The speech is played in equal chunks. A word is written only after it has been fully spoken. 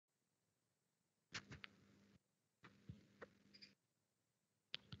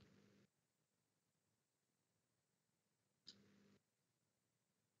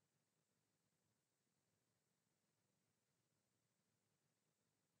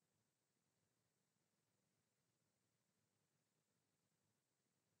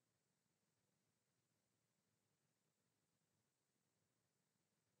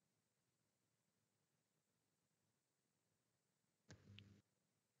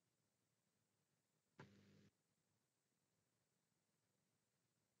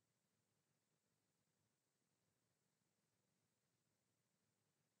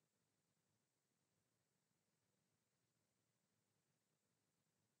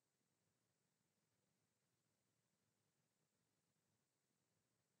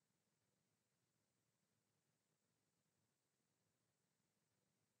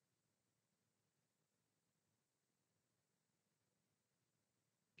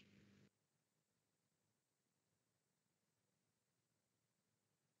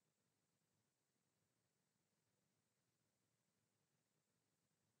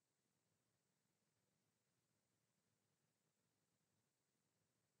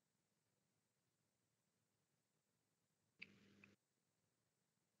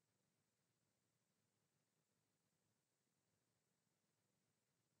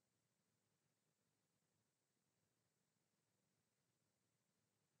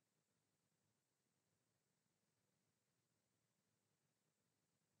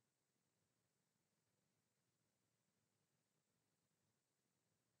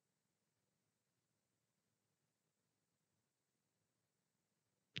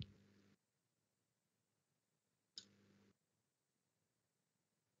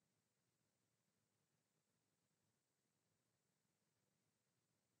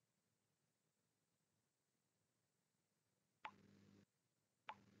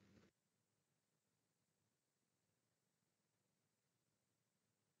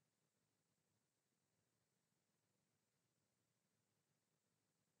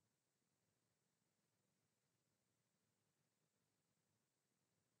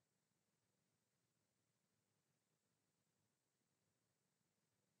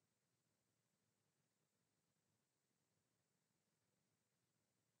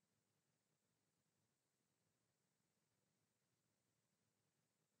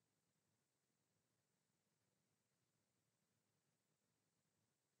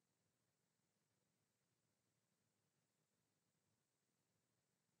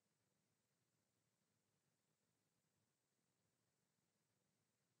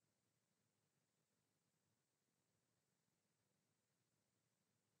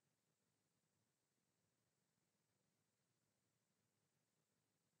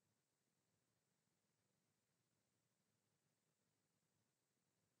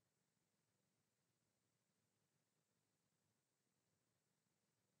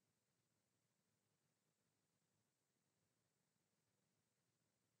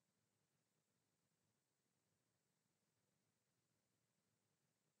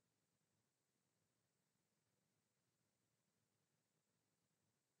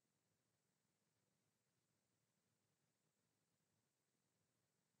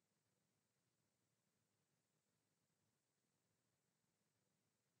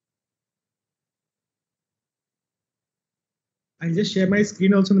I'll just share my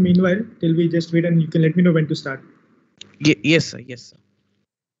screen also in the meanwhile till we just wait and you can let me know when to start. Yes, sir. Yes, sir.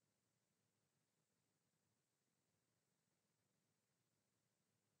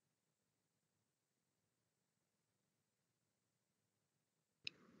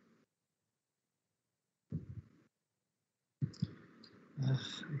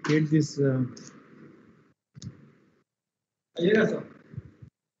 I hate this.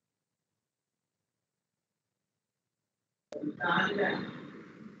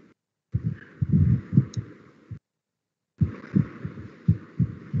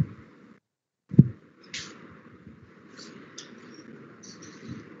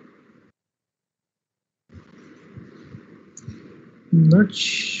 Not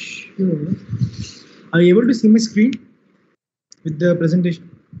sure. Are you able to see my screen with the presentation?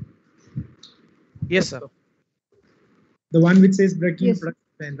 Yes, sir. The one which says breaking Yes. product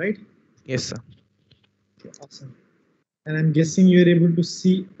design, right? Yes, sir. Okay, awesome. And I'm guessing you're able to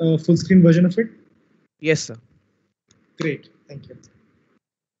see a full screen version of it. Yes, sir. Great, thank you.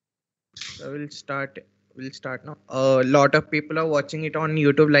 So we'll start. We'll start now. A lot of people are watching it on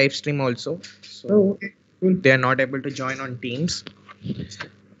YouTube live stream also. So Oh, okay, cool. they are not able to join on Teams.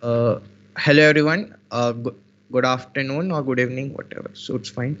 Hello everyone. Good afternoon or good evening, whatever. So it's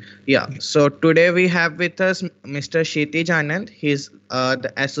fine. Yeah. So today we have with us Mr. Kshitiz Anand. He's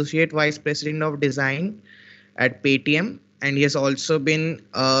the Associate Vice President of Design at Paytm, and he has also been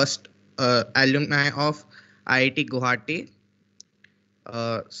alumni of IIT Guwahati.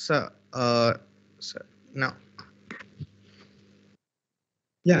 Sir, sir, now.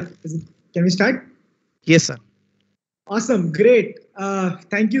 Yeah, can we start? Yes, sir. Awesome, great.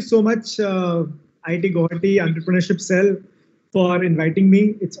 Thank you so much, IIT Guwahati Entrepreneurship Cell, for inviting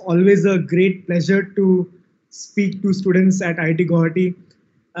me. It's always a great pleasure to speak to students at IIT Guwahati.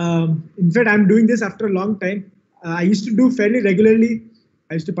 In fact, I'm doing this after a long time. I used to do fairly regularly.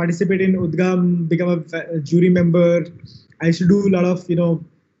 I used to participate in Udgam, become a jury member. I used to do a lot of,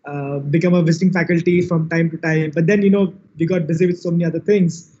 become a visiting faculty from time to time. But then, we got busy with so many other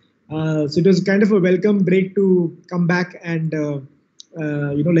things. So it was kind of a welcome break to come back and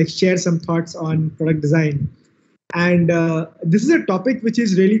like share some thoughts on product design. And this is a topic which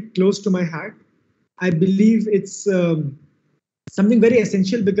is really close to my heart. I believe it's something very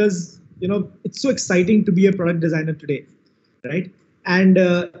essential because it's so exciting to be a product designer today, right? And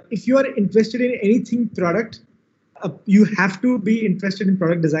if you are interested in anything product, you have to be interested in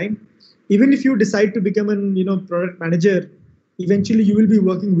product design. Even if you decide to become an product manager, eventually you will be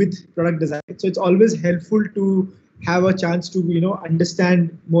working with product design. So it's always helpful to have a chance to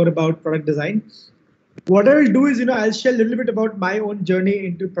understand more about product design. What I will do is I'll share a little bit about my own journey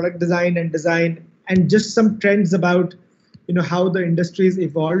into product design and just some trends about how the industry is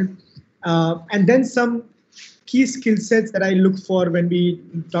evolved, and then some key skill sets that I look for when we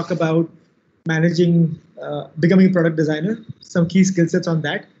talk about managing, becoming a product designer, some key skill sets on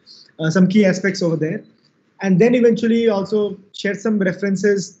that, some key aspects over there. And then eventually also share some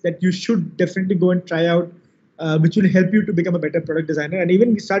references that you should definitely go and try out, which will help you to become a better product designer and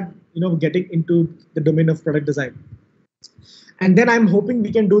even start, getting into the domain of product design. And then I'm hoping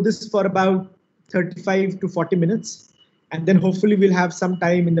we can do this for about 35 to 40 minutes. And then hopefully we'll have some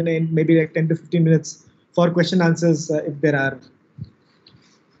time in the end, maybe like 10 to 15 minutes for question answers if there are.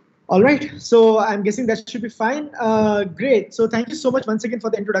 All right, so I'm guessing that should be fine. Great. So thank you so much once again for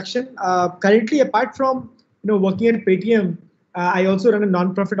the introduction. Currently, apart from working at Paytm, I also run a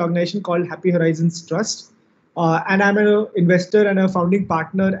non-profit organization called Happy Horizons Trust, and I'm an investor and a founding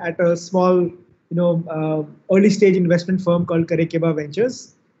partner at a small, early stage investment firm called Karekeba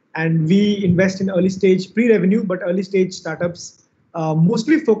Ventures, and we invest in early stage pre-revenue but early stage startups,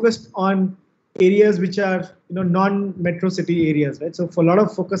 mostly focused on areas which are non-metro city areas, right? So for a lot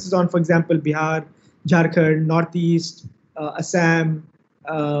of focuses on, for example, Bihar, Jharkhand, Northeast, Assam,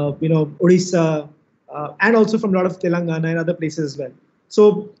 Odisha, and also from a lot of Telangana and other places as well.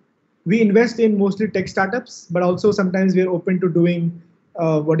 So we invest in mostly tech startups, but also sometimes we are open to doing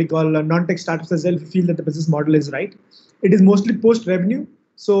what we call non-tech startups as well if we feel that the business model is right. It is mostly post-revenue.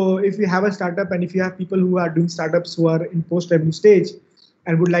 So if you have a startup and if you have people who are doing startups who are in post-revenue stage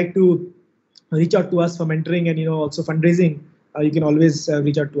and would like to reach out to us for mentoring and also fundraising, you can always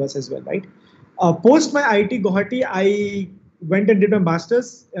reach out to us as well, right? Post my IIT Guwahati, I went and did my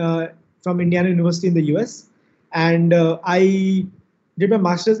master's from Indiana University in the US, and I did my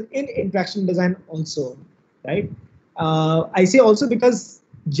master's in interaction design also, right? I say also because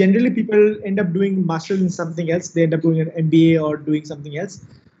generally people end up doing masters in something else, they end up doing an MBA or doing something else,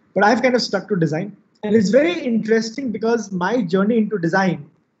 but I've kind of stuck to design, and it's very interesting because my journey into design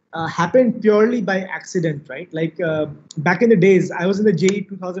happened purely by accident, right? Like back in the days, I was in the JE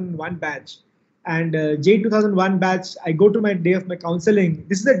 2001 batch, and JE 2001 batch, I go to my day of my counseling.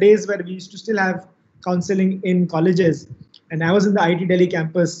 This is the days where we used to still have counseling in colleges, and I was in the IIT Delhi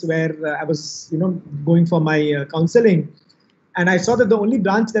campus where I was, going for my counseling, and I saw that the only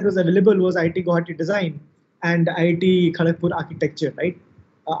branch that was available was IIT Guwahati Design and IIT Kharagpur Architecture, right?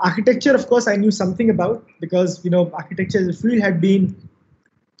 Architecture, of course, I knew something about because architecture as a field had been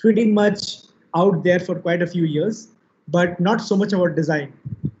pretty much out there for quite a few years, but not so much about design.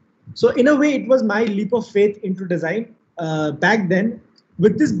 So in a way, it was my leap of faith into design back then,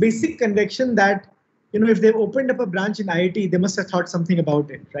 with this basic conviction that if they opened up a branch in IIT, they must have thought something about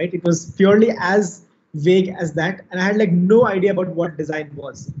it, right? It was purely as vague as that, and I had like no idea about what design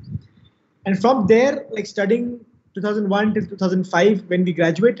was. And from there, like studying 2001 till 2005, when we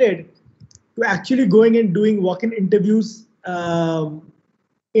graduated, to actually going and doing walk-in interviews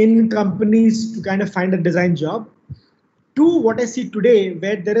in companies to kind of find a design job, to what I see today,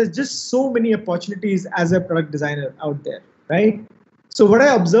 where there is just so many opportunities as a product designer out there, right? So what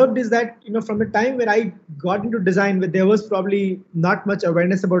I observed is that, from the time when I got into design, where there was probably not much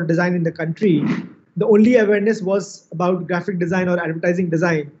awareness about design in the country, the only awareness was about graphic design or advertising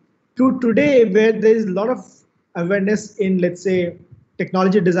design, to today, where there is a lot of awareness in, let's say,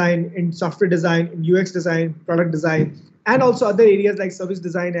 technology design, in software design, in UX design, product design, and also other areas like service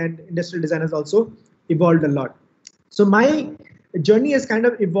design and industrial design has also evolved a lot. So my journey has kind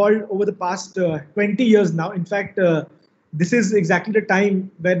of evolved over the past 20 years now. In fact, this is exactly the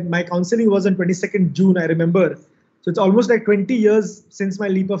time when my counseling was on 22nd June, I remember. So it's almost like 20 years since my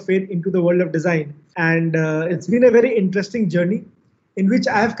leap of faith into the world of design. And it's been a very interesting journey in which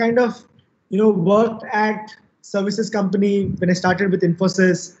I have kind of, worked at services company when I started with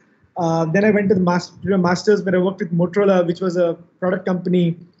Infosys. Then I went to the master's where I worked with Motorola, which was a product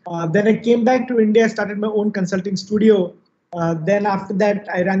company. Then I came back to India, started my own consulting studio. Then after that,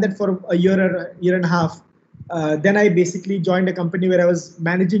 I ran that for a year and a half. Then I basically joined a company where I was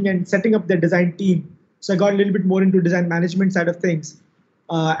managing and setting up the design team. So I got a little bit more into design management side of things.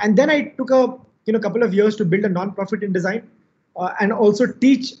 And then I took a couple of years to build a non-profit in design and also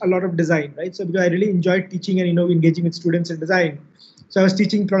teach a lot of design, right? So because I really enjoyed teaching and engaging with students in design. So I was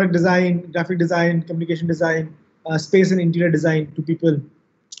teaching product design, graphic design, communication design, space and interior design to people.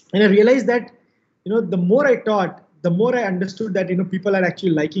 And I realized that, the more I taught, the more I understood that, people are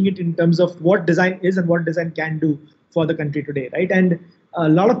actually liking it in terms of what design is and what design can do for the country today, right? And a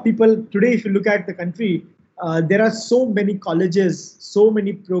lot of people today, if you look at the country, there are so many colleges, so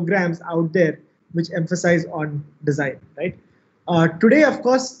many programs out there which emphasize on design, right? Today, of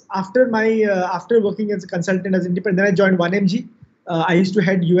course, after working as a consultant as independent, then I joined 1MG. I used to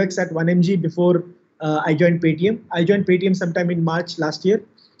head UX at 1MG before I joined Paytm. I joined Paytm sometime in March last year.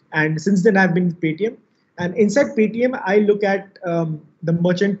 And since then, I've been with Paytm. And inside Paytm, I look at the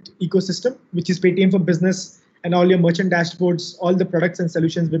merchant ecosystem, which is Paytm for Business and all your merchant dashboards, all the products and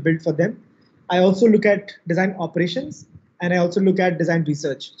solutions we build for them. I also look at design operations, and I also look at design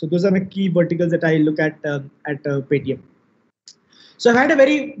research. So those are my key verticals that I look at Paytm. So I've had a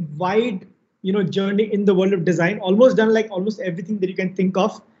very wide, journey in the world of design, almost done like almost everything that you can think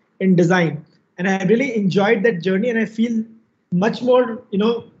of in design. And I really enjoyed that journey, and I feel much more,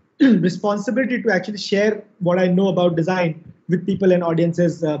 responsibility to actually share what I know about design with people and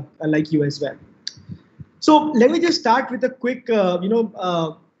audiences like you as well. So let me just start with a quick, couple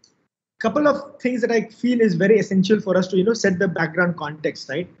of things that I feel is very essential for us to, set the background context,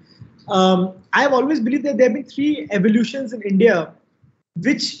 right? I've always believed that there have been three evolutions in India,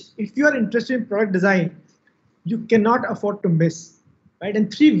 which if you are interested in product design, you cannot afford to miss, right?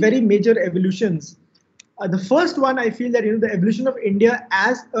 And three very major evolutions. The first one, I feel that, the evolution of India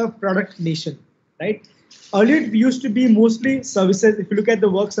as a product nation, right? Earlier, it used to be mostly services. If you look at the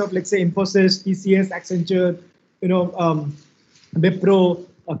works of, let's say, Infosys, TCS, Accenture, Wipro,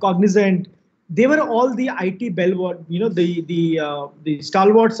 Cognizant, they were all the IT bellwether, the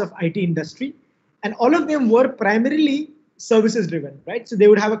stalwarts of IT industry, and all of them were primarily services driven, right? So they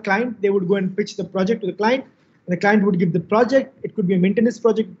would have a client, they would go and pitch the project to the client, and the client would give the project. It could be a maintenance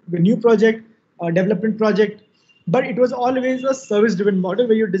project, a new project, a development project, but it was always a service driven model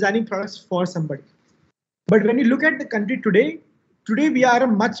where you're designing products for somebody. But when you look at the country today we are a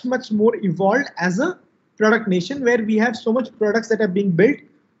much more evolved as a product nation, where we have so much products that are being built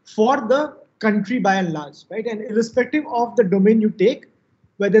for the country by and large, right? And irrespective of the domain you take,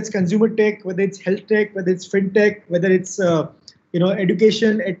 whether it's consumer tech, whether it's health tech, whether it's fintech, whether it's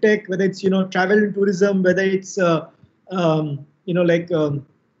education, edtech, whether it's travel and tourism, whether it's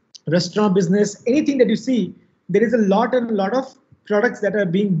restaurant business, anything that you see, there is a lot of products that are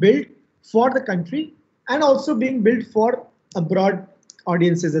being built for the country and also being built for abroad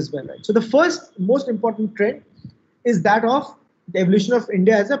audiences as well. Right? So the first most important trend is that of the evolution of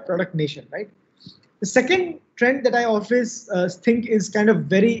India as a product nation. Right. The second trend that I always think is kind of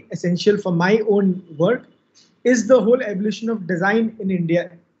very essential for my own work is the whole evolution of design in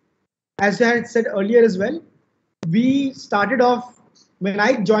India. As I had said earlier as well, we started off when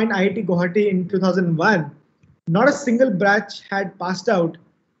I joined IIT Guwahati in 2001. Not a single batch had passed out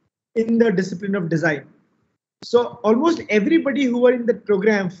in the discipline of design. So almost everybody who were in the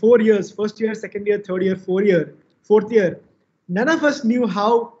program, 4 years, first year, second year, third year, fourth year, none of us knew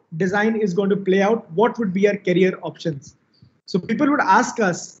how design is going to play out, what would be our career options. So people would ask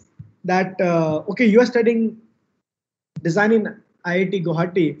us that, okay, you are studying design in IIT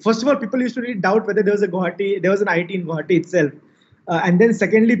Guwahati. First of all, people used to really doubt whether there was an IIT in Guwahati itself. And then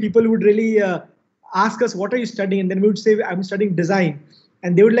secondly, people would really ask us, what are you studying? And then we would say, I'm studying design.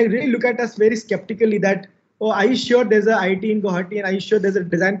 And they would like really look at us very skeptically that, oh, are you sure there's an IIT in Guwahati? And are you sure there's a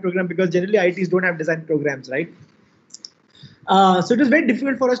design program? Because generally IITs don't have design programs, right? So it was very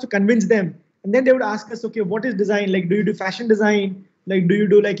difficult for us to convince them. And then they would ask us, okay, what is design? Like, do you do fashion design? Like, do you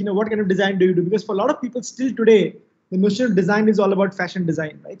do like, what kind of design do you do? Because for a lot of people still today, the notion of design is all about fashion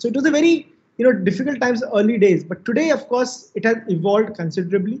design, right? So it was a very, difficult times early days. But today, of course, it has evolved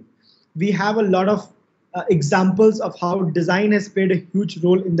considerably. We have a lot of examples of how design has played a huge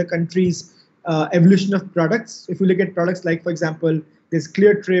role in the country's evolution of products. If you look at products like, for example, there's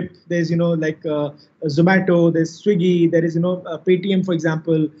ClearTrip, there's, Zomato, there's Swiggy, there is, Paytm, for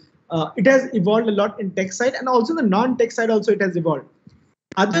example. It has evolved a lot in tech side, and also the non-tech side also it has evolved.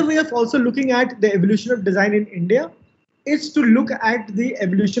 Other way of also looking at the evolution of design in India is to look at the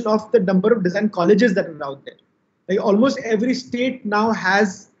evolution of the number of design colleges that are out there. Like almost every state now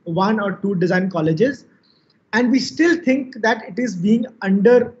has one or two design colleges, and we still think that it is being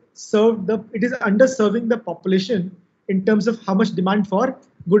underserved. It is underserving the population in terms of how much demand for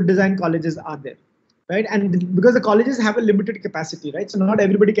good design colleges are there, right? And because the colleges have a limited capacity, right? So not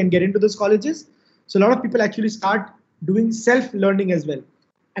everybody can get into those colleges. So a lot of people actually start doing self-learning as well.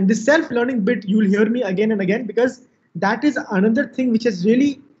 And this self-learning bit, you'll hear me again and again, because that is another thing which has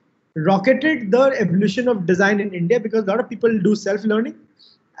really rocketed the evolution of design in India, because a lot of people do self-learning,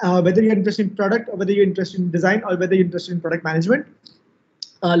 whether you're interested in product or whether you're interested in design or whether you're interested in product management.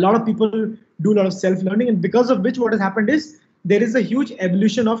 A lot of people do a lot of self-learning, and because of which what has happened is there is a huge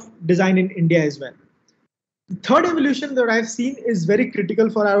evolution of design in India as well. The third evolution that I've seen is very critical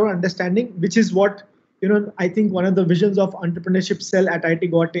for our understanding, which is what, I think one of the visions of entrepreneurship cell at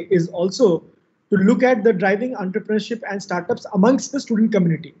IIT Guwahati is also to look at the driving entrepreneurship and startups amongst the student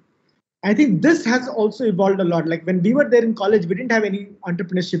community. I think this has also evolved a lot. Like when we were there in college, we didn't have any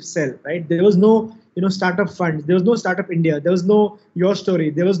entrepreneurship cell, right? There was no, startup funds. There was no Startup India. There was no Your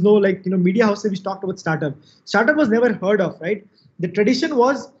Story. There was no media houses which talked about startup. Startup was never heard of, right? The tradition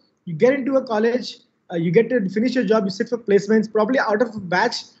was you get into a college, you get to finish your job, you sit for placements. Probably out of a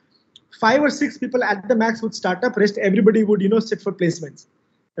batch, 5 or 6 people at the max would start up. Rest everybody would sit for placements,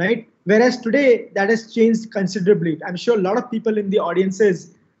 right? Whereas today that has changed considerably. I'm sure a lot of people in the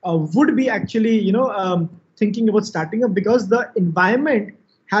audiences would be actually thinking about starting up, because the environment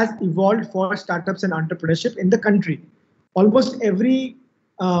has evolved for startups and entrepreneurship in the country. Almost every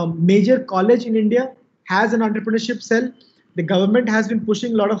major college in India has an entrepreneurship cell. The government has been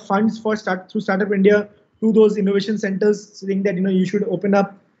pushing a lot of funds for through Startup India to those innovation centers, saying that you should open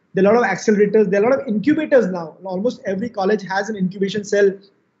up. There are a lot of accelerators. There are a lot of incubators now. Almost every college has an incubation cell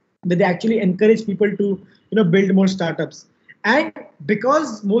where they actually encourage people to build more startups. And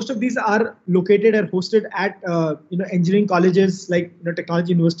because most of these are located or hosted at engineering colleges like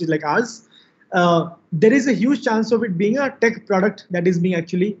technology universities like ours, there is a huge chance of it being a tech product that is being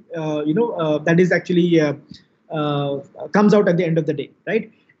actually comes out at the end of the day,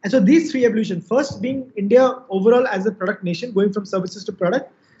 right? And so these three evolutions: first being India overall as a product nation, going from services to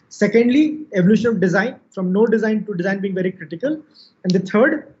product. Secondly, evolution of design, from no design to design being very critical. And the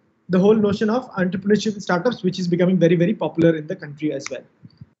third, the whole notion of entrepreneurship and startups, which is becoming very, very popular in the country as well.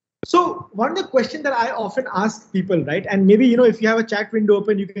 So one of the questions that I often ask people, right, and maybe, if you have a chat window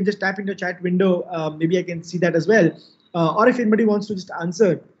open, you can just tap into the chat window. Maybe I can see that as well. Or if anybody wants to just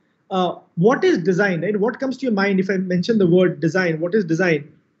answer, what is design, right? What comes to your mind if I mention the word design? What is design?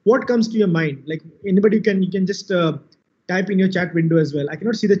 What comes to your mind? Like anybody you can just type in your chat window as well. I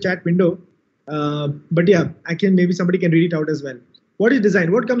cannot see the chat window, but yeah, maybe somebody can read it out as well. What is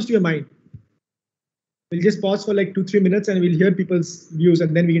design? What comes to your mind? We'll just pause for like 2-3 minutes and we'll hear people's views,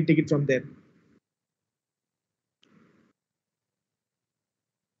 and then we can take it from there.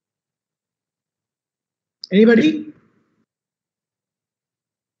 Anybody?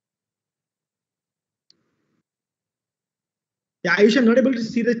 Yeah, Ayush, I'm not able to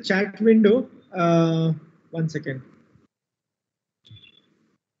see the chat window. 1 second.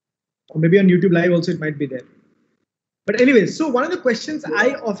 Or maybe on YouTube Live also it might be there. But anyway, so one of the questions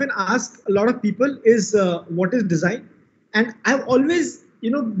I often ask a lot of people is what is design? And I've always,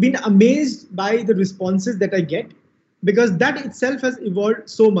 been amazed by the responses that I get because that itself has evolved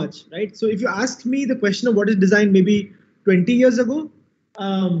so much, right? So if you asked me the question of what is design maybe 20 years ago,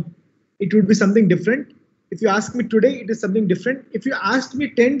 um, it would be something different. If you ask me today, it is something different. If you asked me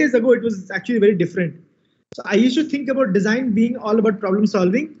 10 days ago, it was actually very different. So I used to think about design being all about problem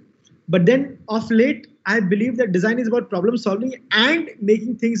solving, but then of late, I believe that design is about problem solving and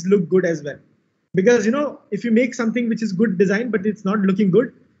making things look good as well. Because if you make something which is good design but it's not looking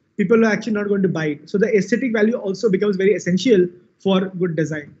good, people are actually not going to buy it. So the aesthetic value also becomes very essential for good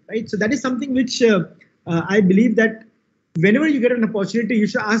design, right? So that is something which I believe that whenever you get an opportunity, you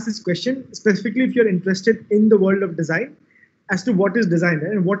should ask this question, specifically if you're interested in the world of design, as to what is design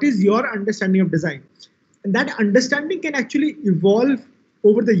and what is your understanding of design. And that understanding can actually evolve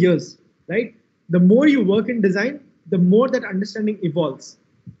over the years, right? The more you work in design, the more that understanding evolves.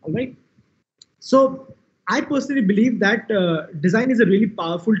 All right. So I personally believe that design is a really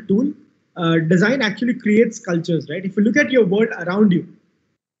powerful tool. Design actually creates cultures, right? If you look at your world around you,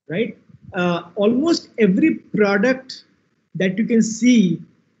 right, almost every product that you can see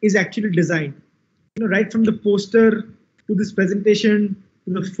is actually designed. Right from the poster to this presentation,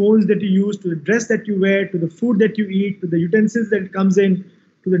 to the phones that you use, to the dress that you wear, to the food that you eat, to the utensils that comes in,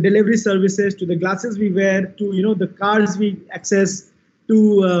 to the delivery services, to the glasses we wear, to the cars we access,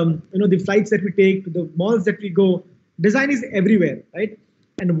 to the flights that we take, to the malls that we go. Design is everywhere, right?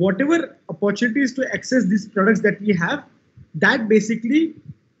 And whatever opportunities to access these products that we have, that basically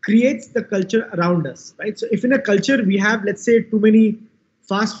creates the culture around us, right? So if in a culture we have, let's say, too many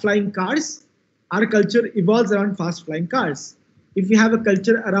fast flying cars, our culture evolves around fast flying cars. If we have a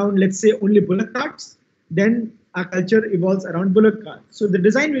culture around, let's say, only bullock carts, then our culture evolves around bullock carts. So the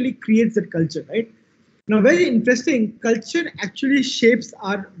design really creates that culture, right? Now, very interesting, culture actually shapes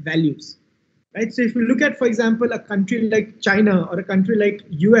our values, right? So if you look at, for example, a country like China or a country like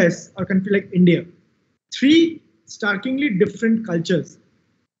US or a country like India, three starkly different cultures.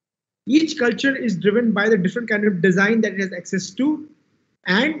 Each culture is driven by the different kind of design that it has access to,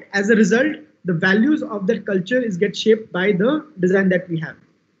 and as a result, the values of that culture is get shaped by the design that we have.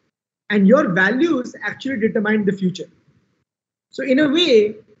 And your values actually determine the future. So in a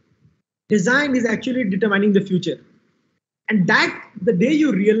way, design is actually determining the future. And that the day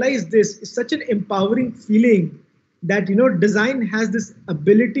you realize this is such an empowering feeling that design has this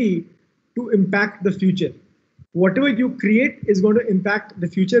ability to impact the future. Whatever you create is going to impact the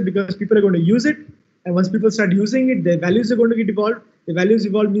future because people are going to use it. And once people start using it, their values are going to get evolved. The values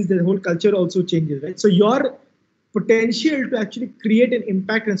evolve means the whole culture also changes, right? So your potential to actually create an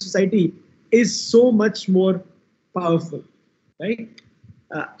impact in society is so much more powerful, right?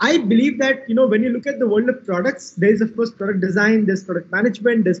 I believe that when you look at the world of products, there is of course product design, there's product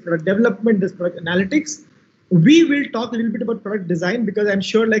management, there's product development, there's product analytics. We will talk a little bit about product design because I'm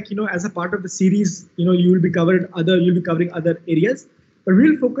sure, as a part of the series, you'll be covering other areas. But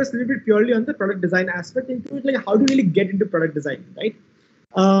we'll focus a little bit purely on the product design aspect into it, like how to really get into product design, right?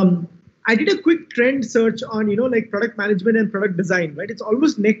 I did a quick trend search on, product management and product design, right? It's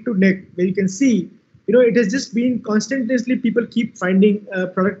almost neck to neck where you can see, it has just been constantly people keep finding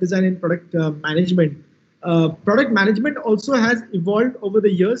product design and product management. Product management also has evolved over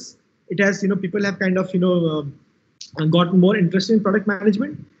the years. It has, people have kind of, gotten more interested in product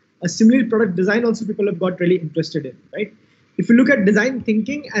management. Similarly, product design also people have got really interested in, right? If you look at design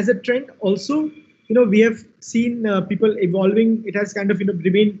thinking as a trend also, we have seen people evolving. It has kind of,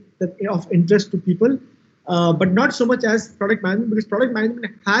 remained of interest to people, but not so much as product management because product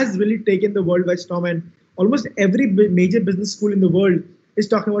management has really taken the world by storm and almost every major business school in the world is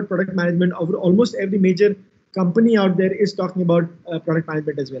talking about product management. Almost every major company out there is talking about product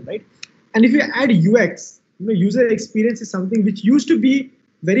management as well, right? And if you add UX, user experience is something which used to be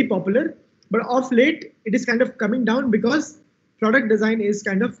very popular, but of late it is kind of coming down because product design is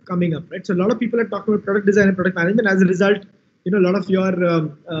kind of coming up, right? So a lot of people are talking about product design and product management. As a result, a lot of your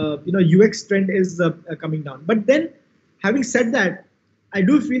UX trend is coming down. But then, having said that, I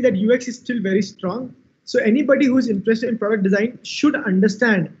do feel that UX is still very strong. So anybody who is interested in product design should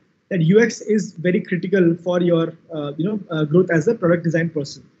understand that UX is very critical for your growth as a product design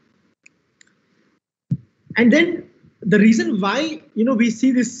person. And then the reason why we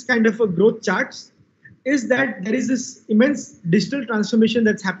see this kind of a growth charts is that there is this immense digital transformation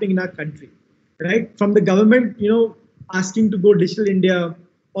that's happening in our country, right? From the government, asking to go digital India,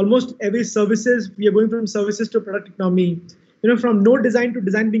 almost every services, we are going from services to product economy. from no design to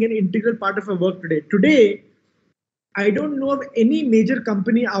design being an integral part of our work today. Today, I don't know of any major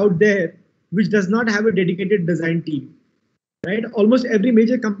company out there which does not have a dedicated design team, right? Almost every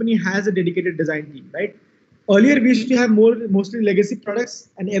major company has a dedicated design team, right? Earlier, we used to have mostly legacy products,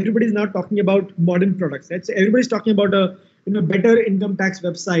 and everybody's now talking about modern products, right? So everybody's talking about a better income tax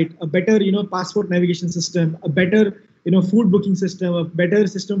website, a better passport navigation system, a better food booking system, a better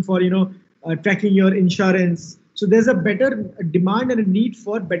system for tracking your insurance. So there's a better demand and a need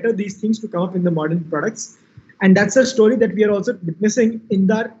for better these things to come up in the modern products, and that's a story that we are also witnessing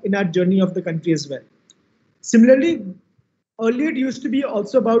in our journey of the country as well. Similarly, earlier it used to be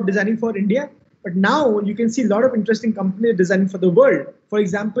also about designing for India, but now you can see a lot of interesting companies designing for the world. For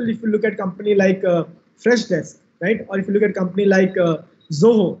example, if you look at company like Freshdesk, right, or if you look at company like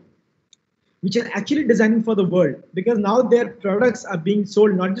Zoho, which are actually designing for the world, because now their products are being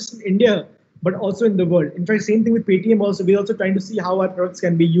sold not just in India but also in the world. In fact, same thing with Paytm also. We're also trying to see how our products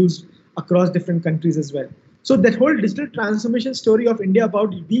can be used across different countries as well. So that whole digital transformation story of India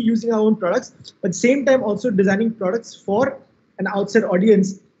about we using our own products, but same time also designing products for an outside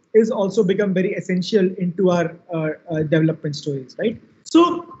audience is also become very essential into our development stories, right?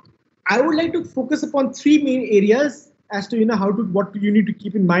 So I would like to focus upon three main areas as to what you need to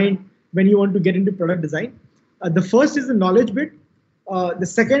keep in mind when you want to get into product design. The first is the knowledge bit. The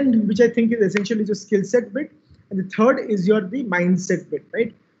second, which I think is essential, is your skill set bit, and the third is the mindset bit,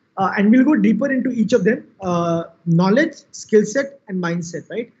 right? And we'll go deeper into each of them: knowledge, skill set, and mindset,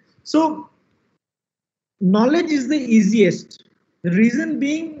 right? So knowledge is the easiest. The reason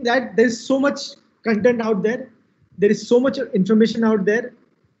being that there's so much content out there, there is so much information out there.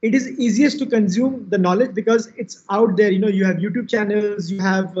 It is easiest to consume the knowledge because it's out there. You have YouTube channels, you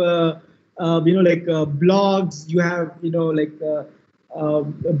have blogs, you have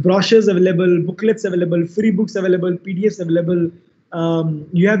brochures available, booklets available, free books available, PDFs available.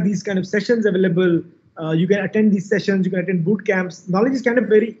 You have these kind of sessions available. You can attend these sessions, you can attend boot camps. Knowledge is kind of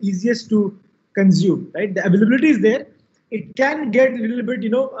very easiest to consume, right? The availability is there. It can get a little bit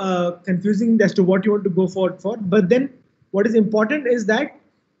confusing as to what you want to go for, but then what is important is that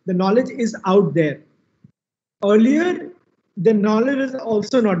the knowledge is out there. Earlier, the knowledge was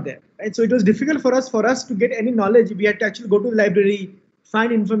also not there, right? So it was difficult for us to get any knowledge. We had to actually go to the library,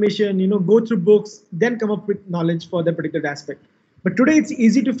 find information, go through books, then come up with knowledge for that particular aspect. But today it's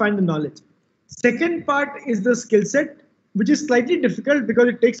easy to find the knowledge. Second part is the skill set, which is slightly difficult because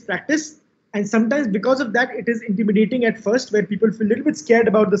it takes practice. And sometimes because of that, it is intimidating at first, where people feel a little bit scared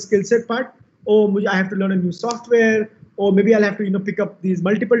about the skill set part. Oh, I have to learn a new software, or maybe I'll have to pick up these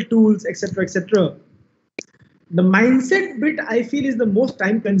multiple tools, etc., etc. The mindset bit, I feel, is the most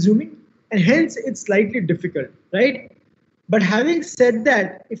time consuming, and hence it's slightly difficult, right? But having said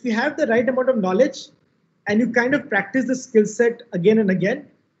that, if you have the right amount of knowledge and you kind of practice the skill set again and again,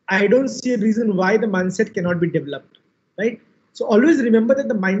 I don't see a reason why the mindset cannot be developed, right? So always remember that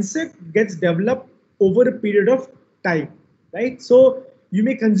the mindset gets developed over a period of time, right? So you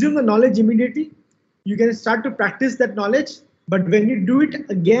may consume the knowledge immediately. You can start to practice that knowledge, but when you do it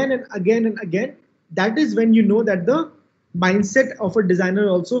again and again and again, that is when you know that the mindset of a designer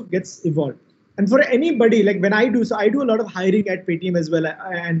also gets evolved. And for anybody, like when I do a lot of hiring at Paytm as well,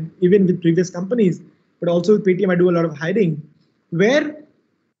 and even with previous companies, but also with Paytm, I do a lot of hiring where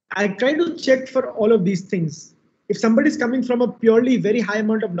I try to check for all of these things. If somebody is coming from a purely very high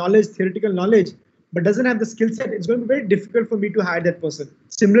amount of knowledge, theoretical knowledge, but doesn't have the skill set, it's going to be very difficult for me to hire that person.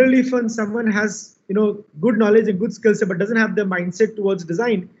 Similarly, if someone has good knowledge and good skill set, but doesn't have the mindset towards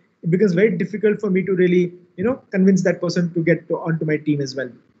design, it becomes very difficult for me to really convince that person to get onto my team as well.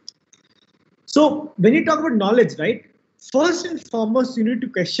 So when you talk about knowledge, right, first and foremost, you need to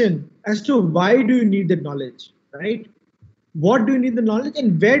question as to why do you need the knowledge, right? What do you need the knowledge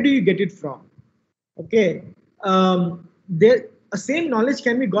and where do you get it from? Okay. A same knowledge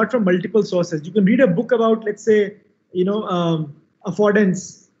can be got from multiple sources. You can read a book about, let's say,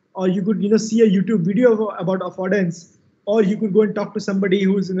 affordance, or you could see a YouTube video about affordance, or you could go and talk to somebody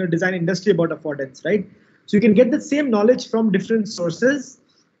who's in the design industry about affordance, right? So you can get the same knowledge from different sources.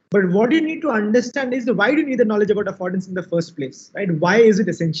 But what you need to understand is why do you need the knowledge about affordance in the first place, right? Why is it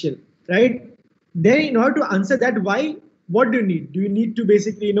essential, right? Then in order to answer that why, what do you need? Do you need to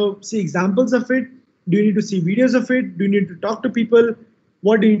basically, see examples of it? Do you need to see videos of it? Do you need to talk to people?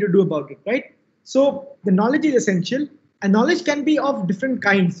 What do you need to do about it, right? So the knowledge is essential, and knowledge can be of different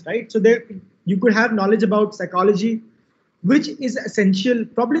kinds, right? So there you could have knowledge about psychology, which is essential.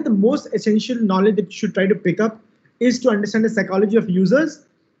 Probably the most essential knowledge that you should try to pick up is to understand the psychology of users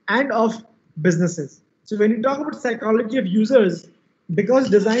and of businesses. So when you talk about psychology of users, because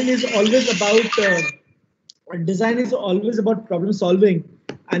design is always about design is always about problem solving,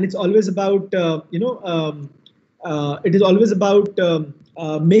 and it's always about it is always about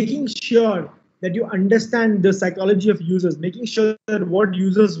making sure that you understand the psychology of users, making sure that what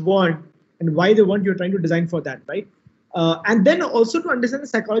users want and why they want, you're trying to design for that, right? And then also to understand the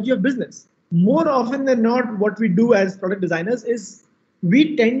psychology of business. More often than not, what we do as product designers is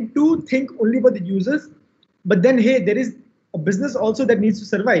we tend to think only about the users, but then hey, there is a business also that needs to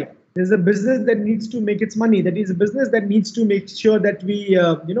survive. There's a business that needs to make its money. That is a business that needs to make sure that we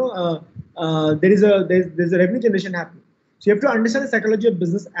there's a revenue generation happening. So you have to understand the psychology of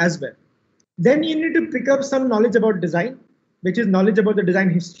business as well. Then you need to pick up some knowledge about design, which is knowledge about the design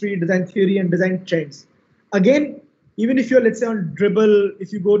history, design theory, and design trends. Again, even if you're, let's say, on Dribble,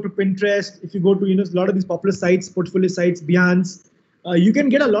 if you go to Pinterest, if you go to a lot of these popular sites, portfolio sites, Behance, you can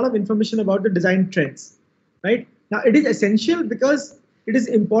get a lot of information about the design trends, right? Now, it is essential because it is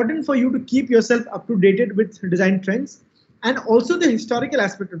important for you to keep yourself up to date with design trends, and also the historical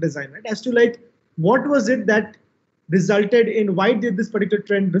aspect of design, right? As to like, what was it that resulted in, why did this particular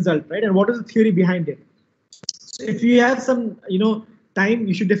trend result, right? And what is the theory behind it? So if you have some, time,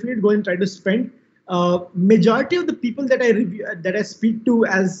 you should definitely go and try to spend. Majority of the people that I speak to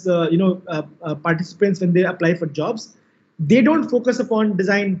as participants when they apply for jobs, they don't focus upon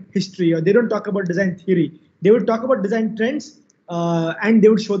design history, or they don't talk about design theory. They would talk about design trends, and they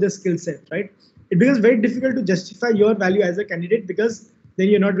would show their skill set, right? It becomes very difficult to justify your value as a candidate because then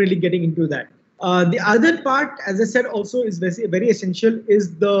you're not really getting into that. The other part, as I said, also is very, very essential,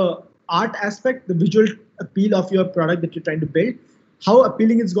 is the art aspect, the visual appeal of your product that you're trying to build. How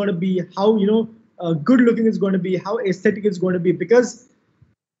appealing it's going to be, how good looking it's going to be, how aesthetic it's going to be. Because,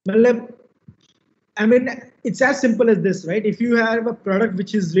 I mean, it's as simple as this, right? If you have a product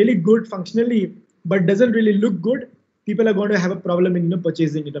which is really good functionally but doesn't really look good, people are going to have a problem in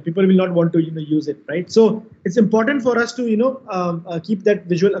purchasing it. People will not want to use it, right? So it's important for us to keep that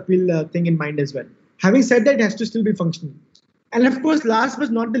visual appeal thing in mind as well. Having said that, it has to still be functional. And of course, last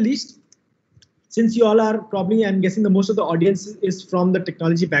but not the least, since you all are probably, I'm guessing the most of the audience is from the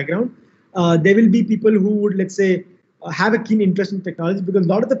technology background, there will be people who would, let's say, have a keen interest in technology, because a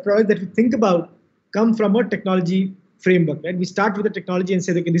lot of the products that we think about come from a technology framework, right? We start with the technology and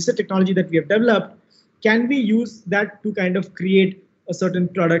say, okay, this is a technology that we have developed. Can we use that to kind of create a certain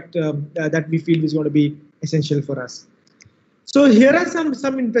product that we feel is going to be essential for us? So here are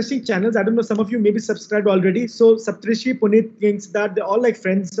some interesting channels. I don't know, some of you maybe subscribed already. So Saptrishi, Puneet, King, Siddharth, they're all like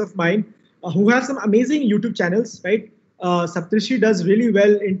friends of mine who have some amazing YouTube channels, right? Saptrishi does really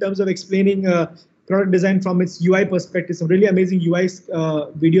well in terms of explaining product design from its UI perspective. Some really amazing UI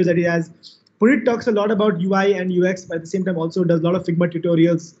videos that he has. Puneet talks a lot about UI and UX, but at the same time also does a lot of Figma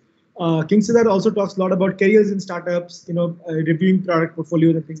tutorials. King Siddharth also talks a lot about careers in startups, reviewing product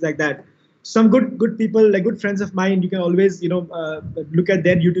portfolios and things like that. Some good people, like good friends of mine. You can always look at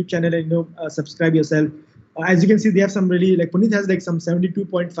their YouTube channel and subscribe yourself. As you can see, they have some really, like Puneet has like some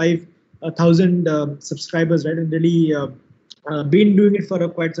 72.5 thousand subscribers, right? And really been doing it for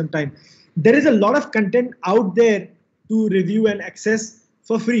quite some time. There is a lot of content out there to review and access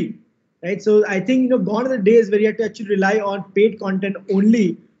for free, right? So I think gone are the days where you have to actually rely on paid content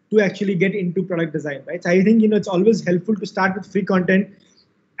only to actually get into product design, right? So I think it's always helpful to start with free content,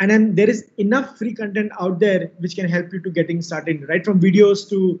 and then there is enough free content out there which can help you to getting started, right? From videos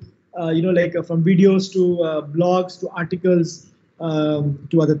to from videos to blogs to articles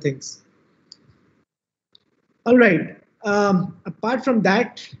to other things. All right. Apart from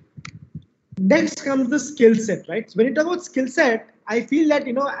that, next comes the skill set, right? So when you talk about skill set, I feel that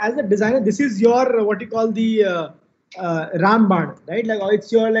as a designer, this is your what you call the Ramban, right? Like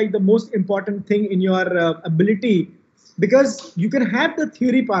it's your the most important thing in your ability, because you can have the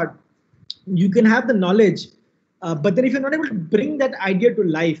theory part, you can have the knowledge, but then if you're not able to bring that idea to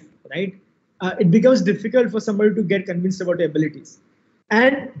life, right, it becomes difficult for somebody to get convinced about your abilities.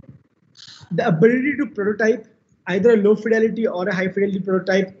 And the ability to prototype either a low fidelity or a high fidelity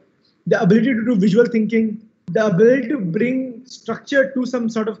prototype, the ability to do visual thinking, the ability to bring structure to some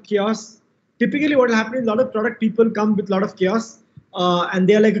sort of chaos. Typically what will happen is a lot of product people come with a lot of chaos, and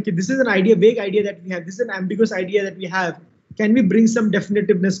they're like, okay, this is an idea, vague idea that we have, this is an ambiguous idea that we have, can we bring some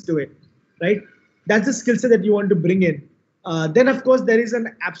definitiveness to it, right? That's the skill set that you want to bring in. Then of course there is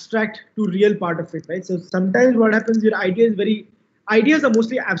an abstract to real part of it, right? So sometimes what happens, your ideas are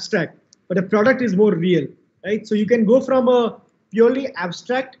mostly abstract, but the product is more real, right? So you can go from a purely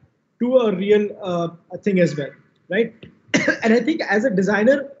abstract to a real thing as well, right? And I think as a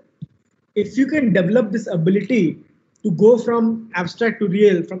designer, if you can develop this ability to go from abstract to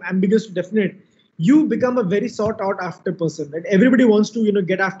real, from ambiguous to definite, you become a very sought out after person, right? Everybody wants to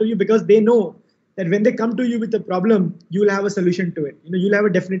get after you because they know that when they come to you with a problem, you will have a solution to it. You'll have a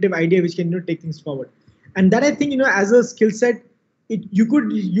definitive idea which can take things forward. And that I think as a skill set, you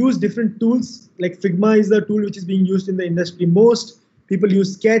could use different tools. Like Figma is the tool which is being used in the industry most. People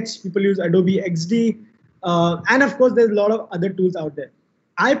use Sketch, people use Adobe XD, and of course there's a lot of other tools out there.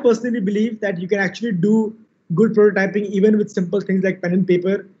 I personally believe that you can actually do good prototyping even with simple things like pen and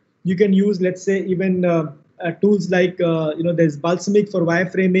paper. You can use, let's say, even tools like there's Balsamic for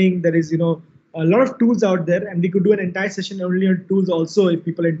wireframing. There is a lot of tools out there, and we could do an entire session only on tools also if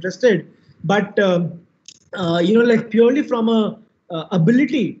people are interested. But like purely from a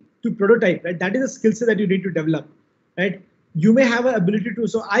ability to prototype, right? That is a skill set that you need to develop, right? You may have an ability to.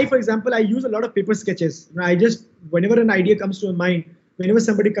 So I, for example, I use a lot of paper sketches. I just, whenever an idea comes to my mind, whenever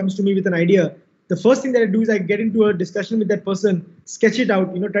somebody comes to me with an idea, the first thing that I do is I get into a discussion with that person, sketch it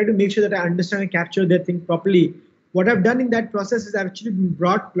out, try to make sure that I understand and capture their thing properly. What I've done in that process is I've actually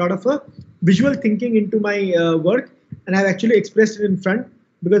brought a lot of visual thinking into my work, and I've actually expressed it in front,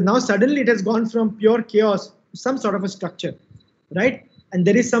 because now suddenly it has gone from pure chaos to some sort of a structure, right? And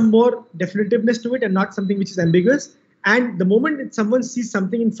there is some more definitiveness to it and not something which is ambiguous. And the moment someone sees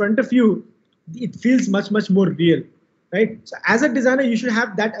something in front of you, it feels much, much more real, right? So as a designer, you should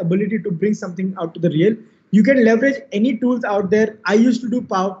have that ability to bring something out to the real. You can leverage any tools out there. I used to do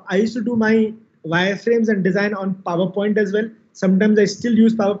my wireframes and design on PowerPoint as well. Sometimes I still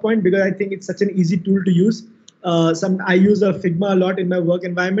use PowerPoint because I think it's such an easy tool to use. I use a Figma a lot in my work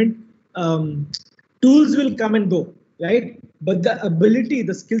environment. Tools will come and go, right? But the ability,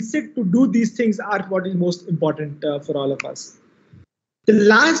 the skill set to do these things are what is most important for all of us. The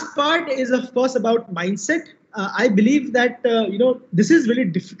last part is, of course, about mindset. I believe that this is really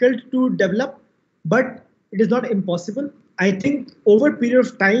difficult to develop, but it is not impossible. I think over a period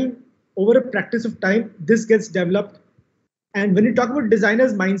of time, over a practice of time, this gets developed. And when you talk about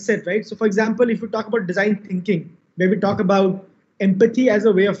designer's mindset, right? So for example, if you talk about design thinking, where we talk about empathy as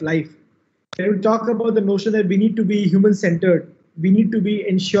a way of life, when we talk about the notion that we need to be human-centered, we need to be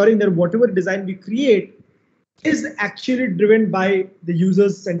ensuring that whatever design we create is actually driven by the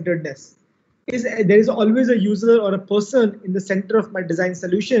user's centeredness. There is always a user or a person in the center of my design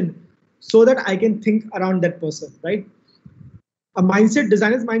solution, so that I can think around that person, right? A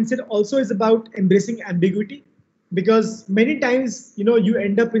designer's mindset also is about embracing ambiguity, because many times, you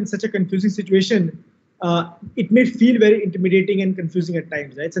end up in such a confusing situation. It may feel very intimidating and confusing at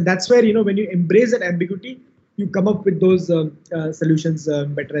times, right? So that's where, when you embrace that ambiguity, you come up with those solutions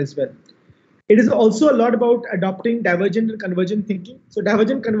better as well. It is also a lot about adopting divergent and convergent thinking. So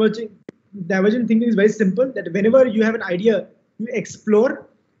divergent thinking is very simple, that whenever you have an idea, you explore,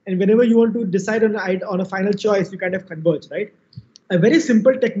 and whenever you want to decide on a final choice, you kind of converge, right? A very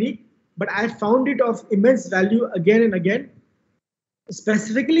simple technique, but I found it of immense value again and again,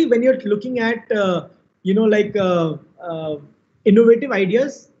 specifically when you're looking at, innovative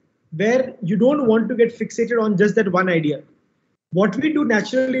ideas where you don't want to get fixated on just that one idea. What we do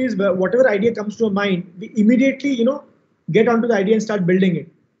naturally is, whatever idea comes to our mind, we immediately, get onto the idea and start building it.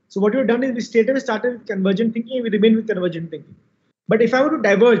 So what we've done is we started with convergent thinking, and we remain with convergent thinking. But if I were to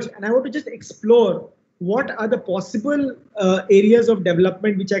diverge and I were to just explore what are the possible areas of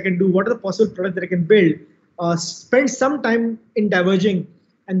development which I can do, what are the possible products that I can build, spend some time in diverging.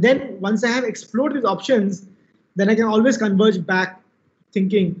 And then once I have explored these options, then I can always converge back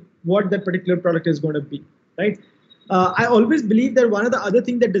thinking what that particular product is going to be, right? I always believe that one of the other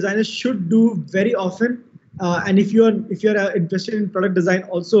things that designers should do very often, and if you're interested in product design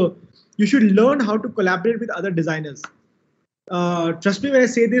also, you should learn how to collaborate with other designers. Trust me when I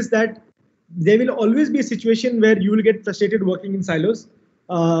say this, that there will always be a situation where you will get frustrated working in silos.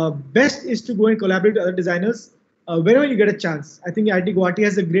 Best is to go and collaborate with other designers whenever you get a chance. I think IIT Guwahati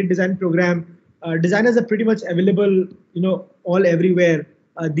has a great design program. Designers are pretty much available, all everywhere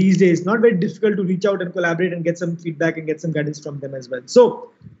these days. Not very difficult to reach out and collaborate and get some feedback and get some guidance from them as well.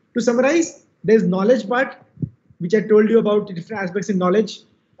 So to summarize, there's knowledge part, which I told you about the different aspects in knowledge.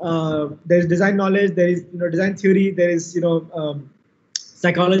 There's design knowledge, there is design theory, there is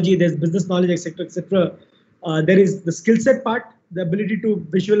psychology, there's business knowledge, etc., etc. There is the skill set part, the ability to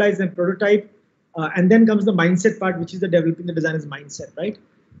visualize and prototype, and then comes the mindset part, which is the developing the designer's mindset, right?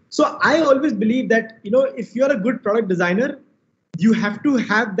 So I always believe that if you're a good product designer, you have to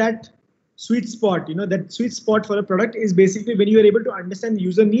have that sweet spot. That sweet spot for a product is basically when you are able to understand the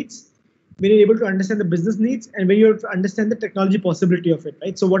user needs, when you're able to understand the business needs, and when you understand the technology possibility of it,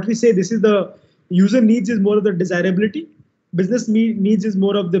 right? So what we say, this is the user needs is more of the desirability, business needs is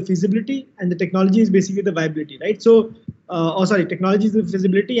more of the feasibility, and the technology is basically the viability, right? So, technology is the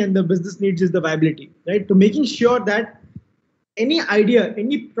feasibility and the business needs is the viability, right? To making sure that any idea,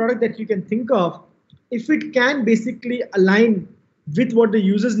 any product that you can think of if it can basically align with what the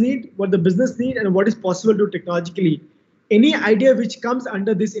users need, what the business need, and what is possible to do technologically, any idea which comes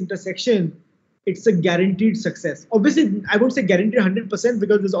under this intersection, it's a guaranteed success. Obviously, I won't say guaranteed 100%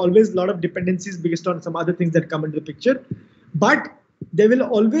 because there's always a lot of dependencies based on some other things that come into the picture. But there will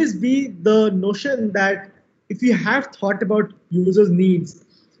always be the notion that if you have thought about users' needs,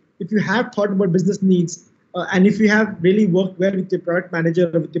 if you have thought about business needs, and if you have really worked well with your product manager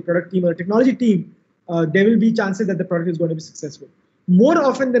or with your product team or technology team, there will be chances that the product is going to be successful. More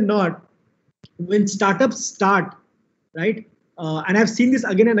often than not, when startups start, right? And I've seen this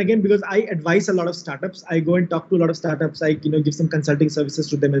again and again because I advise a lot of startups. I go and talk to a lot of startups. I give some consulting services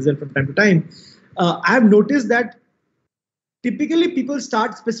to them as well from time to time. I have noticed that typically people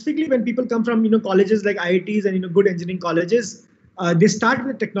start, specifically when people come from colleges like IITs and good engineering colleges. They start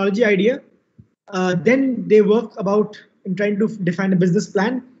with a technology idea, then they work about in trying to define a business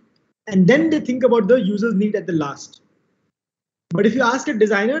plan, and then they think about the user's need at the last. But if you ask a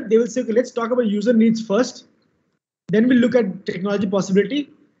designer, they will say, okay, let's talk about user needs first. Then we'll look at technology possibility.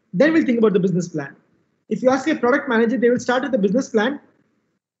 Then we'll think about the business plan. If you ask a product manager, they will start with the business plan.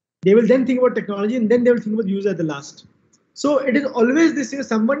 They will then think about technology, and then they will think about the user at the last. So it is always this,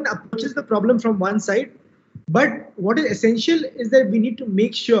 someone approaches the problem from one side, but what is essential is that we need to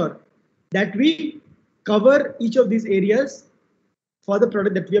make sure that we cover each of these areas for the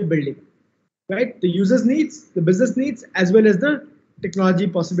product that we are building, right? The user's needs, the business needs, as well as the technology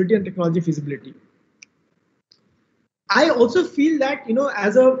possibility and technology feasibility. I also feel that,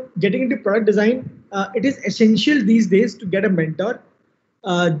 as a getting into product design, it is essential these days to get a mentor.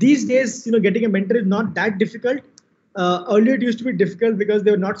 These days, getting a mentor is not that difficult. Earlier, it used to be difficult because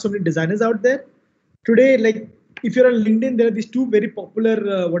there were not so many designers out there. Today, like if you're on LinkedIn, there are these two very popular,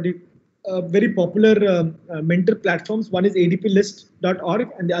 mentor platforms. One is adplist.org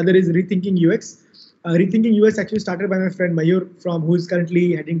and the other is Rethinking UX. Rethinking UX actually started by my friend Mayur, who is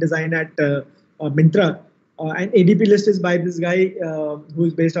currently heading design at Myntra. And ADP list is by this guy who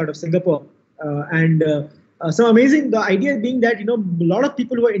is based out of Singapore. So amazing. The idea being that, a lot of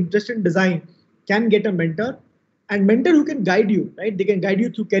people who are interested in design can get a mentor, and mentor who can guide you, right? They can guide you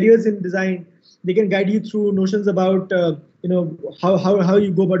through careers in design. They can guide you through notions about, how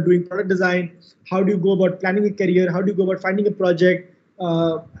you go about doing product design. How do you go about planning a career? How do you go about finding a project?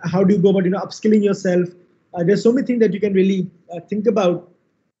 How do you go about, upskilling yourself? There's so many things that you can really think about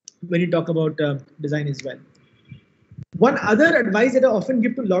when you talk about design as well. One other advice that I often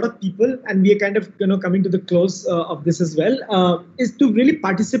give to a lot of people, and we are kind of coming to the close of this as well, is to really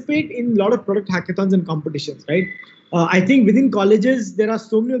participate in a lot of product hackathons and competitions, right? I think within colleges, there are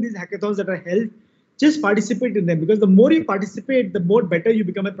so many of these hackathons that are held. Just participate in them, because the more you participate, the more better you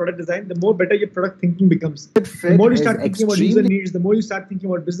become at product design, the more better your product thinking becomes. The more you start thinking about user needs, the more you start thinking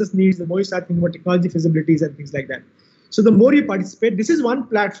about business needs, the more you start thinking about technology feasibilities and things like that. So the more you participate, this is one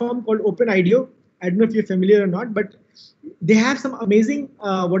platform called OpenIDEO. I don't know if you're familiar or not, but they have some amazing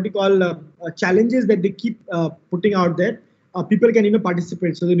challenges that they keep putting out there. People can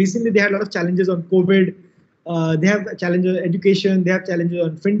participate. So recently they had a lot of challenges on COVID. They have challenges on education. They have challenges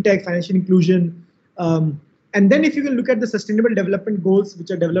on fintech, financial inclusion. And then if you can look at the sustainable development goals,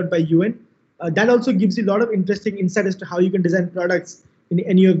 which are developed by UN, that also gives you a lot of interesting insight as to how you can design products in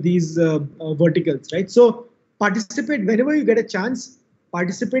any of these verticals, right? So participate whenever you get a chance.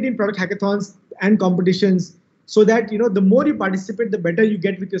 Participate in product hackathons and competitions, so that the more you participate, the better you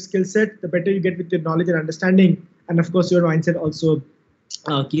get with your skill set, the better you get with your knowledge and understanding, and of course your mindset also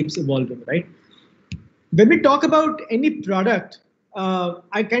keeps evolving, right? When we talk about any product,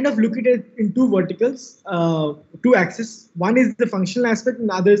 I kind of look at it in two verticals, two axes. One is the functional aspect, and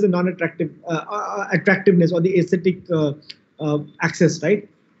the other is the non-attractive attractiveness or the aesthetic axis, right?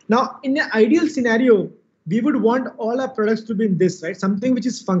 Now, in the ideal scenario, we would want all our products to be in this, right? Something which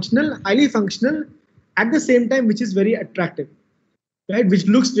is functional, highly functional, at the same time, which is very attractive, right? Which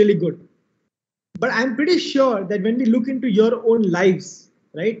looks really good. But I'm pretty sure that when we look into your own lives,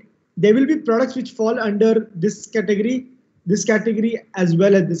 right, there will be products which fall under this category as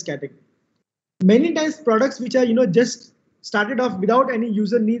well as this category. Many times products which are, just started off without any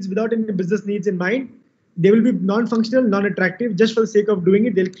user needs, without any business needs in mind, they will be non-functional, non-attractive, just for the sake of doing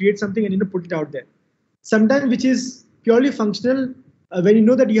it. They'll create something and put it out there. Sometimes which is purely functional, when you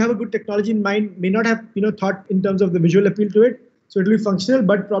know that you have a good technology in mind, may not have thought in terms of the visual appeal to it, so it will be functional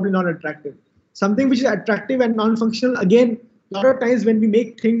but probably not attractive. Something which is attractive and non-functional, again, a lot of times when we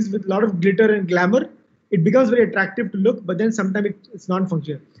make things with a lot of glitter and glamour, it becomes very attractive to look, but then sometimes it's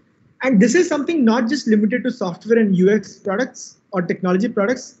non-functional. And this is something not just limited to software and UX products or technology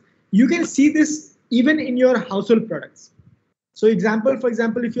products. You can see this even in your household products. So for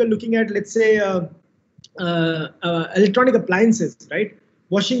example, if you're looking at, let's say, electronic appliances, right?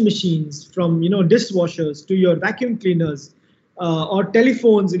 Washing machines, from dishwashers to your vacuum cleaners, or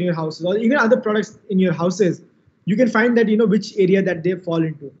telephones in your houses, or even other products in your houses. You can find that which area that they fall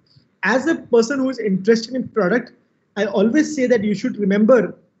into. As a person who is interested in product, I always say that you should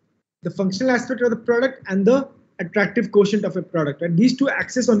remember the functional aspect of the product and the attractive quotient of a product. And these two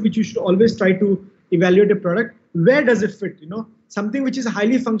axes on which you should always try to evaluate a product. Where does it fit? Something which is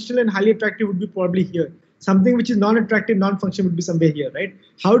highly functional and highly attractive would be probably here. Something which is non-attractive, non-functional would be somewhere here, right?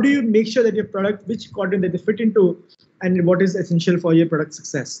 How do you make sure that your product, which quadrant that they fit into, and what is essential for your product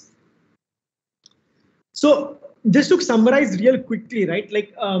success? So just to summarize real quickly, right?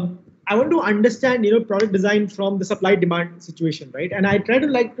 I want to understand, product design from the supply demand situation, right? And I try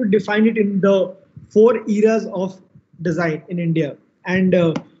to define it in the 4 eras of design in India. And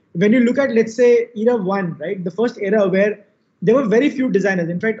when you look at, let's say, era 1, right? The first era where there were very few designers.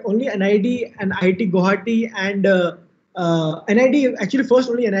 In fact, only NID and IIT Guwahati and NID, actually first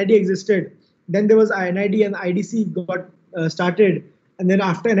only NID existed. Then there was NID and IDC got started. And then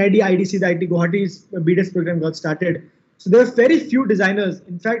after NID, IDC, the IIT Guwahati's BDS program got started. So there were very few designers.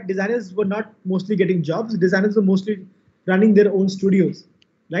 In fact, designers were not mostly getting jobs. Designers were mostly running their own studios,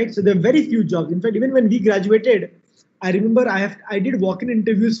 right? So there were very few jobs. In fact, even when we graduated, I remember I did walk-in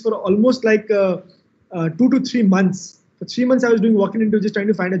interviews for almost 2 to 3 months. For 3 months, I was doing walk-in interviews, just trying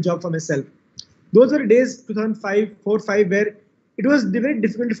to find a job for myself. Those were days 2005, 4, 5, where it was very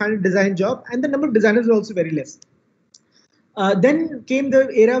difficult to find a design job, and the number of designers was also very less. Then came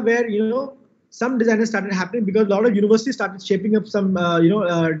the era where some designers started happening because a lot of universities started shaping up some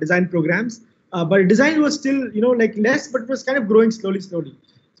design programs. But design was still less, but it was kind of growing slowly.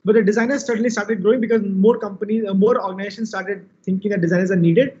 But the designers certainly started growing because more companies, more organizations started thinking that designers are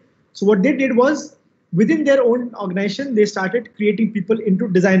needed. So what they did was, within their own organization, they started creating people into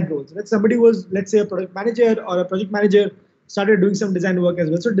design roles. That somebody was, let's say, a product manager or a project manager, started doing some design work as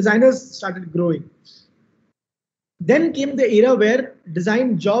well. So designers started growing. Then came the era where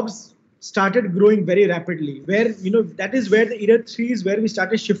design jobs started growing very rapidly, where that is where the era 3 is, where we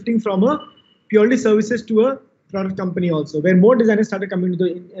started shifting from a purely services to a product company also, where more designers started coming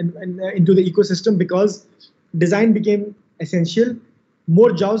into the ecosystem because design became essential.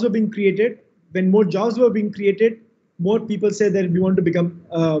 More jobs were being created. When more jobs were being created, more people say that we want to become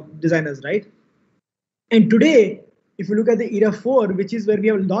designers, right? And today, if you look at the era 4, which is where we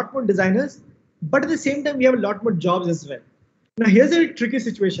have a lot more designers, but at the same time, we have a lot more jobs as well. Now, here's a tricky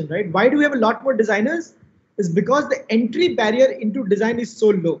situation, right? Why do we have a lot more designers? Is because the entry barrier into design is so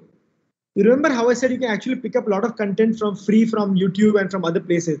low. You remember how I said you can actually pick up a lot of content from YouTube and from other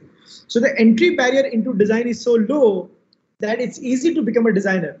places. So the entry barrier into design is so low that it's easy to become a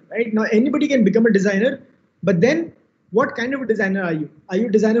designer, right? Now, anybody can become a designer, but then what kind of a designer are you? Are you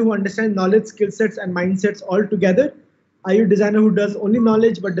a designer who understands knowledge, skill sets, and mindsets all together? Are you a designer who does only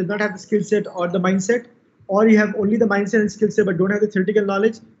knowledge but does not have the skill set or the mindset? Or you have only the mindset and skill set but don't have the theoretical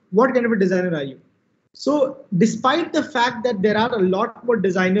knowledge? What kind of a designer are you? So despite the fact that there are a lot more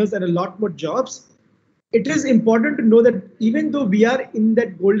designers and a lot more jobs, it is important to know that even though we are in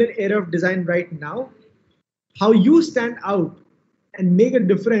that golden era of design right now, how you stand out and make a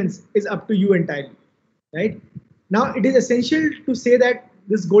difference is up to you entirely, right? Now, it is essential to say that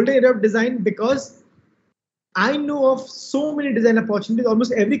this golden era of design, because I know of so many design opportunities.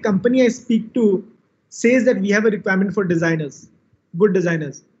 Almost every company I speak to says that we have a requirement for designers, good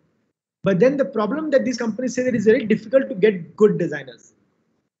designers. But then the problem that these companies say that it's very difficult to get good designers.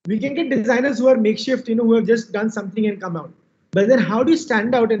 We can get designers who are makeshift, who have just done something and come out. But then how do you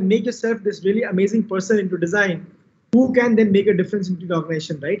stand out and make yourself this really amazing person into design who can then make a difference into the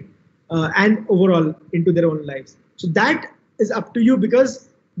organization, right? And overall into their own lives. So that is up to you, because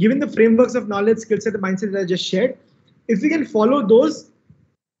given the frameworks of knowledge, skill set, and mindset that I just shared, if we can follow those,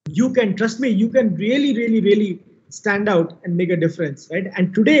 you can, trust me, you can really, really, really stand out and make a difference, right?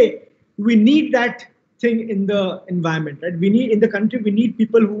 And today, we need that thing in the environment, right? We need, in the country, we need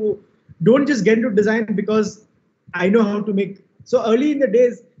people who don't just get into design because I know how to make. So early in the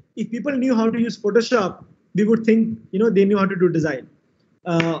days, if people knew how to use Photoshop, we would think, they knew how to do design.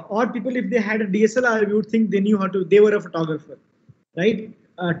 Or people, if they had a DSLR, we would think they were a photographer, right?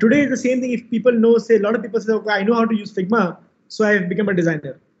 Today is the same thing. If people know, say, a lot of people say, okay, I know how to use Figma, so I've become a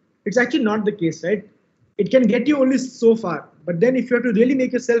designer. It's actually not the case, right? It can get you only so far. But then if you have to really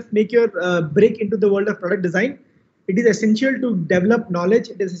make your break into the world of product design, it is essential to develop knowledge.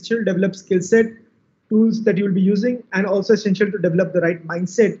 It is essential to develop skill set, tools that you will be using, and also essential to develop the right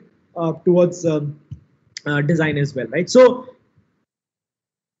mindset towards design as well, right? So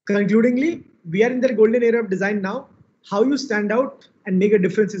concludingly, we are in the golden era of design now. How you stand out and make a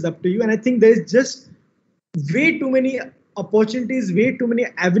difference is up to you. And I think there is just way too many opportunities, way too many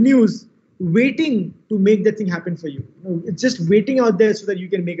avenues waiting to make that thing happen for you. It's just waiting out there so that you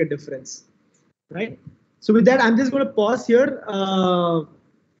can make a difference, right? So with that, I'm just going to pause here.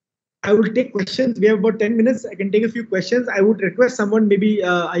 I will take questions. We have about 10 minutes. I can take a few questions. I would request someone, maybe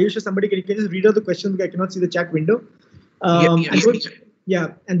Ayush or somebody, can just read out the questions because I cannot see the chat window. And those,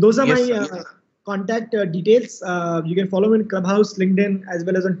 yeah, and those are Yes, my sir. contact details. You can follow me in Clubhouse, LinkedIn, as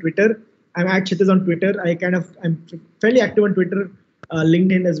well as on Twitter. I'm at Kshitiz on Twitter. I'm fairly active on Twitter,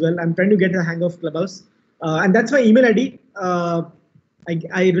 LinkedIn as well. I'm trying to get the hang of Clubhouse, and that's my email ID.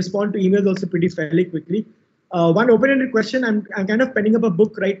 I respond to emails also pretty fairly quickly. One open-ended question. I'm kind of penning up a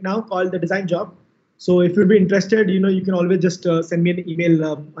book right now called The Design Job. So if you'd be interested, you can always just send me an email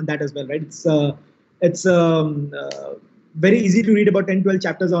on that as well, right? It's very easy to read, about 10, 12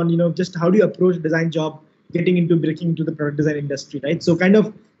 chapters on, just how do you approach design job, getting into breaking into the product design industry, right? So kind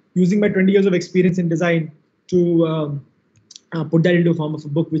of using my 20 years of experience in design to put that into a form of a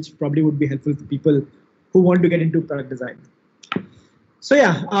book, which probably would be helpful for people who want to get into product design. So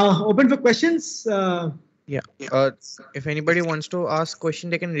yeah, open for questions. Yeah. If anybody wants to ask question,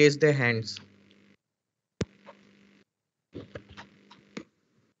 they can raise their hands.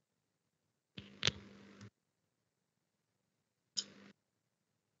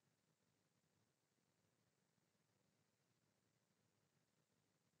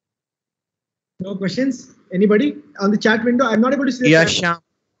 No questions? Anybody on the chat window? I'm not able to see the Yeah, chat. Sham.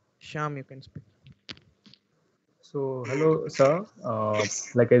 Sham, you can speak. So hello, sir.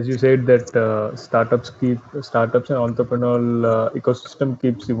 Like as you said that startups and entrepreneurial ecosystem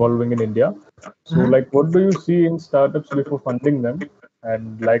keeps evolving in India. So like, what do you see in startups before funding them?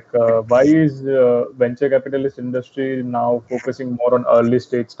 And like, why is venture capitalist industry now focusing more on early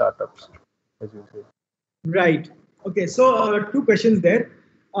stage startups, as you say? Right. Okay. So two questions there.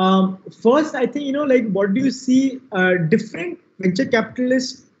 First, I think like what do you see? Different venture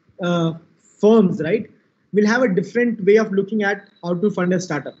capitalist uh, firms, right, will have a different way of looking at how to fund a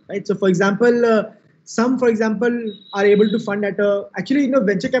startup, right? So, for example, some, for example, are able to fund at a actually,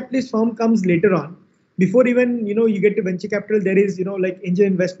 venture capitalist firm comes later on. Before even you get to venture capital, there is like angel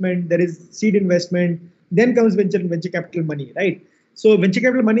investment, there is seed investment, then comes venture capital money, right? So venture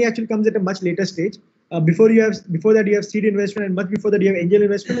capital money actually comes at a much later stage. Before that you have seed investment, and much before that you have angel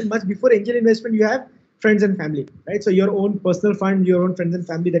investment, and much before angel investment you have friends and family, right? So your own personal fund, your own friends and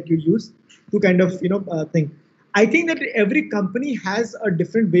family that you use to kind of think. I think that every company has a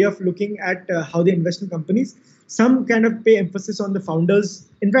different way of looking at how they invest in companies. Some kind of pay emphasis on the founders.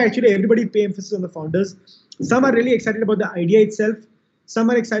 In fact, actually everybody pay emphasis on the founders. Some are really excited about the idea itself. Some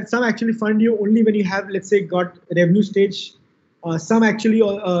are excited. Some actually fund you only when you have, let's say, got revenue stage. Some actually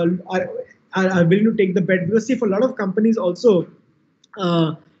are willing to take the bet, because see, for a lot of companies also,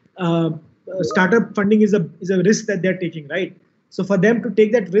 uh, uh, startup funding is a risk that they're taking, right? So for them to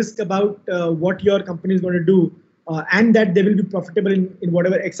take that risk about what your company is going to do, and that they will be profitable in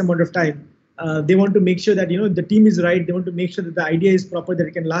whatever X amount of time, they want to make sure that the team is right. They want to make sure that the idea is proper, that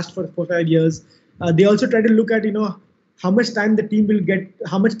it can last for 4 5 years. They also try to look at how much time the team will get,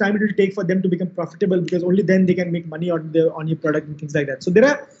 how much time it will take for them to become profitable, because only then they can make money on your product and things like that. So there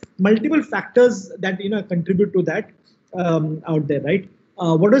are multiple factors that contribute to that out there, right?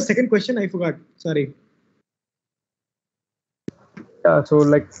 What was the second question? I forgot. Sorry. Yeah, so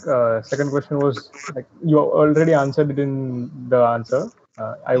like second question was like you already answered it in the answer.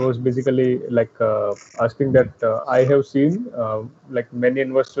 I was basically like asking that I have seen like many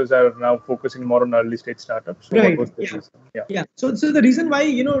investors are now focusing more on early stage startups. So what Right. was the Yeah. reason? Yeah. Yeah. So the reason why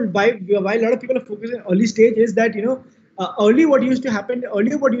why a lot of people are focusing on early stage is that earlier what used to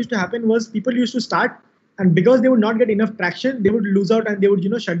happen was people used to start, and because they would not get enough traction, they would lose out and they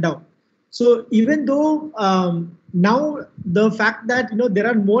would shut down. So even though now the fact that there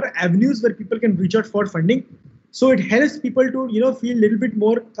are more avenues where people can reach out for funding, so it helps people to feel a little bit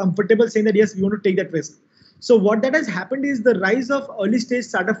more comfortable saying that yes, we want to take that risk. So what that has happened is the rise of early stage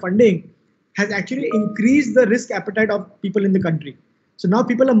startup funding has actually increased the risk appetite of people in the country. So now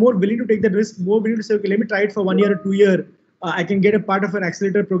people are more willing to take the risk, more willing to say, okay, let me try it for 1 year or 2 year. I can get a part of an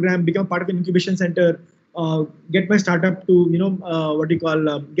accelerator program, become part of an incubation center, get my startup to, what do you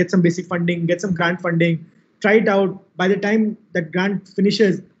call, get some basic funding, get some grant funding, try it out. By the time that grant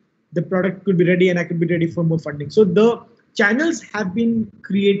finishes, the product could be ready and I could be ready for more funding. So the channels have been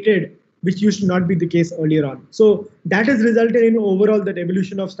created which used to not be the case earlier on. So that has resulted in overall that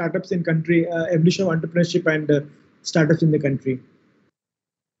evolution of startups in country, evolution of entrepreneurship and startups in the country.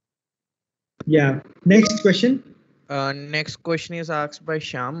 Yeah. Next question. Next question is asked by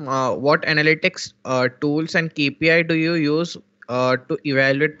Sham. What analytics tools and KPI do you use to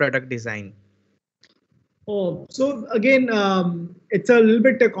evaluate product design? Oh, so again, it's a little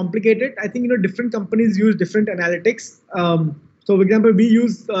bit complicated. I think different companies use different analytics. So, for example, we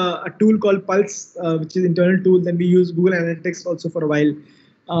use a tool called Pulse, which is internal tool. Then we use Google Analytics also for a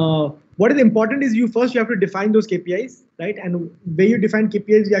while. What is important is you have to define those KPIs, right? And where you define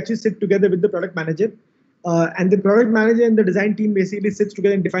KPIs, you actually sit together with the product manager, and the product manager and the design team basically sits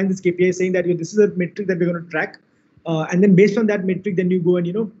together and define this KPI, saying that this is a metric that we're going to track. And then based on that metric, then you go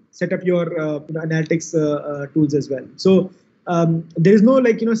and set up your analytics tools as well. So there is no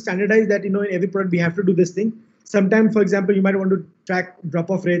standardized that in every product we have to do this thing. Sometimes, for example, you might want to track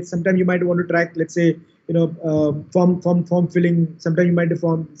drop-off rates. Sometimes you might want to track, let's say, form filling. Sometimes you might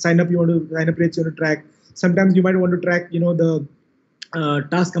sign up. You want to sign up rates. You want to track. Sometimes you might want to track the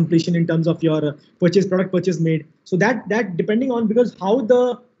task completion in terms of your product purchase made. So that depending on, because how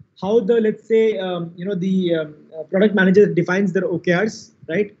the let's say the product manager defines their OKRs,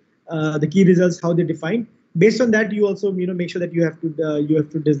 right? The key results, how they define. Based on that, you also make sure that you have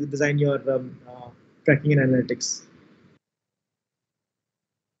to design your tracking and analytics.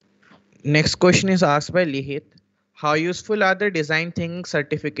 Next question is asked by Lihit. How useful are the design thinking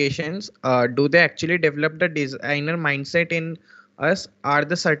certifications? Do they actually develop the designer mindset in us? Are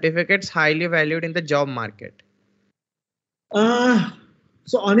the certificates highly valued in the job market?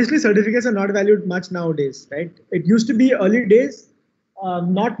 So honestly, certificates are not valued much nowadays, right? It used to be early days,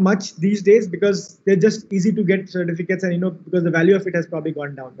 not much these days, because they're just easy to get certificates, and because the value of it has probably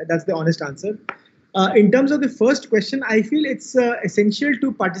gone down. That's the honest answer. In terms of the first question, I feel it's essential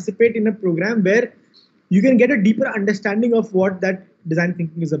to participate in a program where you can get a deeper understanding of what that design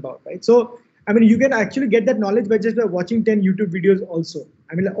thinking is about, right? So, I mean, you can actually get that knowledge by just watching 10 YouTube videos also.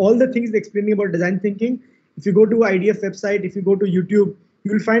 I mean, all the things explaining about design thinking, if you go to IDF website, if you go to YouTube,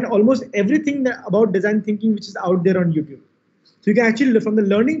 you will find almost everything about design thinking which is out there on YouTube. So you can actually, from the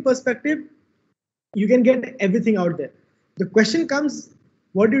learning perspective, you can get everything out there. The question comes,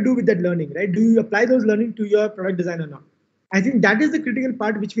 what do you do with that learning, right? Do you apply those learning to your product design or not? I think that is the critical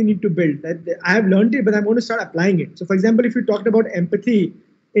part which we need to build. That I have learned it, but I'm going to start applying it. So for example, if you talked about empathy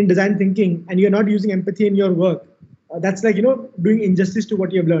in design thinking and you're not using empathy in your work, that's like, doing injustice to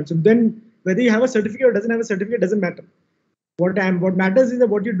what you have learned. So then whether you have a certificate or doesn't have a certificate doesn't matter. What matters is that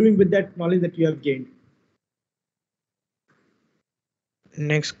what you're doing with that knowledge that you have gained.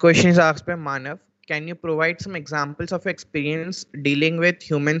 Next question is asked by Manav. Can you provide some examples of experience dealing with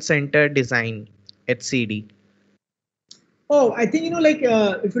human-centered design at CD? Oh, I think,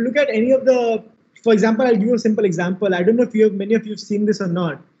 if you look at any of the, for example, I'll give you a simple example. I don't know if many of you have seen this or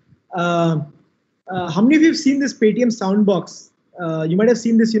not. How many of you have seen this Paytm sound box? You might have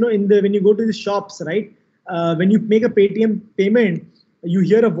seen this, when you go to the shops, right? When you make a Paytm payment, you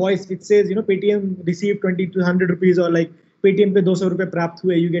hear a voice which says, Paytm received 200 rupees, or like Paytm pe 200 rupees prapt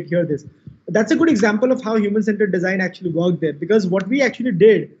hue, you get hear this. That's a good example of how human-centered design actually worked there, because what we actually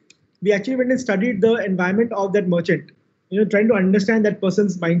did, we actually went and studied the environment of that merchant, trying to understand that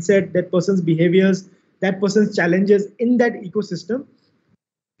person's mindset, that person's behaviors, that person's challenges in that ecosystem,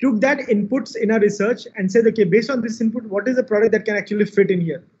 took that inputs in our research and said, okay, based on this input, what is the product that can actually fit in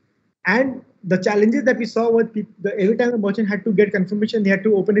here? And the challenges that we saw were every time the merchant had to get confirmation, he had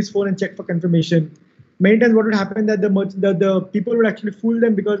to open his phone and check for confirmation. Many times what would happen that the people would actually fool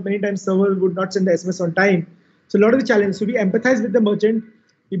them, because many times server would not send the SMS on time. So a lot of the challenge. So we empathized with the merchant.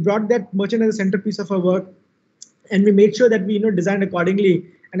 We brought that merchant as a centerpiece of our work, and we made sure that we designed accordingly.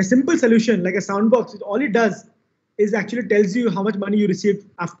 And a simple solution like a soundbox, all it does is actually tells you how much money you received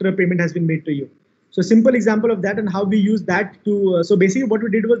after a payment has been made to you. So simple example of that and how we use that to, so basically what we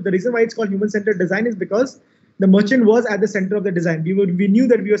did was, the reason why it's called human-centered design is because the merchant was at the center of the design. We knew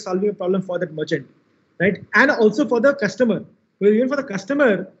that we were solving a problem for that merchant, right? And also for the customer. Well, even for the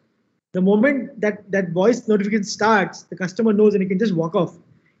customer, the moment that voice notification starts, the customer knows and he can just walk off.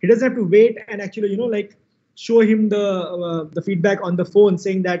 He doesn't have to wait and actually, show him the feedback on the phone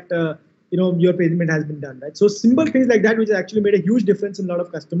saying that, your payment has been done, right? So simple things like that, which actually made a huge difference in a lot of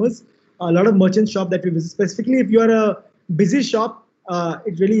customers. A lot of merchant shop that we visit, specifically if you are a busy shop,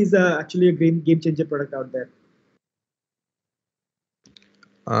 it really is actually a game changer product out there.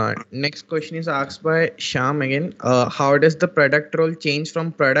 Next question is asked by Sham again. How does the product role change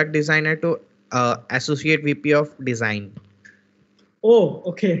from product designer to associate VP of design? Oh,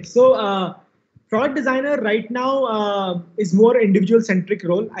 okay. So product designer right now is more individual centric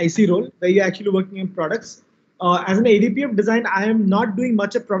role, IC role, where you're actually working in products. As an AVP of design, I am not doing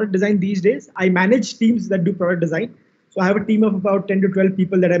much of product design these days. I manage teams that do product design. So I have a team of about 10 to 12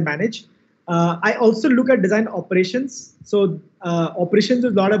 people that I manage. I also look at design operations. So operations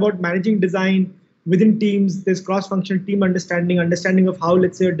is a lot about managing design within teams. There's cross-functional team understanding of how,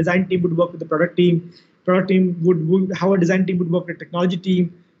 let's say, a design team would work with the product team. product team would how a design team would work with a technology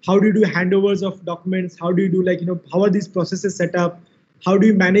team. How do you do handovers of documents? How do you do how are these processes set up? How do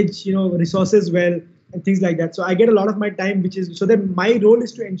you manage resources well and things like that? So I get a lot of my time, which is so that my role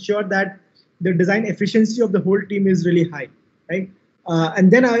is to ensure that the design efficiency of the whole team is really high, right?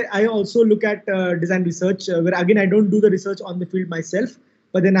 And then I also look at design research, where again I don't do the research on the field myself,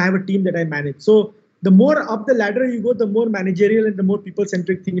 but then I have a team that I manage. So the more up the ladder you go, the more managerial and the more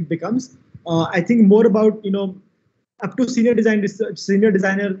people-centric thing it becomes. I think more about up to senior design research, senior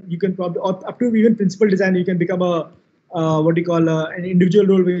designer, you can probably up to even principal designer, you can become a an individual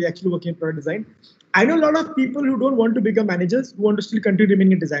role where you're actually working in product design. I know a lot of people who don't want to become managers, who want to still continue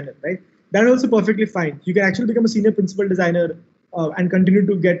remaining a designer, right? That's also perfectly fine. You can actually become a senior principal designer and continue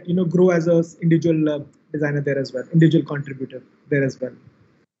to get grow as a individual designer there as well, individual contributor there as well.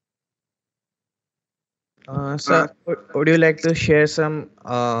 So would you like to share some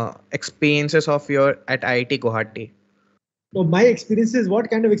experiences of your at IIT Guwahati? So my experiences, what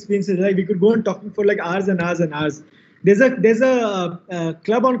kind of experiences? Like we could go on talking for like hours and hours and hours. There's a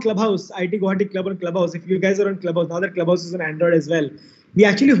club on Clubhouse, IIT Guwahati club on Clubhouse. If you guys are on Clubhouse, now that Clubhouse is on Android as well, we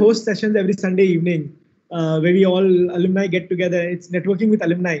actually host sessions every Sunday evening where we all alumni get together. It's networking with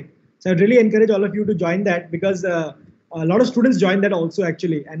alumni. So I really encourage all of you to join that, because a lot of students join that also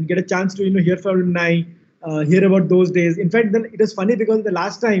actually and get a chance to hear from alumni, hear about those days. In fact, then it was funny because the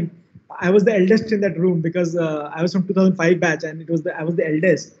last time I was the eldest in that room, because I was from 2005 batch and I was the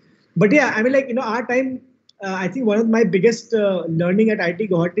eldest. But yeah, I mean, our time. I think one of my biggest learning at IIT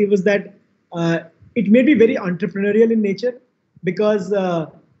Guwahati was that it made me very entrepreneurial in nature, because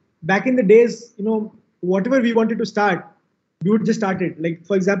back in the days, whatever we wanted to start, we would just start it. Like,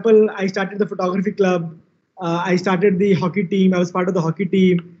 for example, I started the photography club. I started the hockey team. I was part of the hockey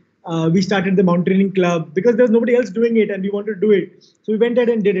team. We started the mountaineering club because there was nobody else doing it and we wanted to do it. So we went ahead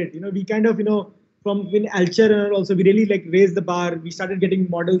and did it. We kind of, from in Alcher and also we really raised the bar. We started getting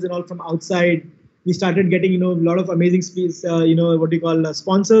models and all from outside. We started getting, a lot of amazing space,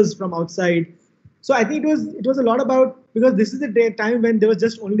 sponsors from outside. So I think it was a lot about, because this is the time when there was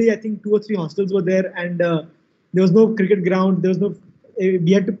just only, I think 2 or 3 hostels were there, and there was no cricket ground. There was no,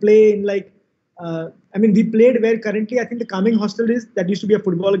 we had to play in we played where currently I think the Kaming hostel is, that used to be a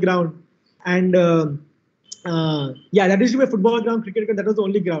football ground. And that used to be a football ground, cricket ground, that was the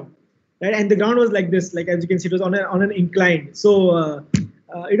only ground. Right? And the ground was like this, as you can see, it was on an incline. So,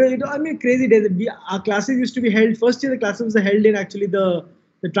 crazy days. Our classes used to be held. First year, the classes were held in actually the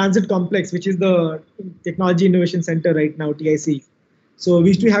Transit Complex, which is the Technology Innovation Center right now, TIC. So we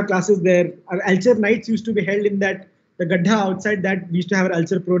used to have classes there. Our Alcher nights used to be held in the Gadda outside that. We used to have our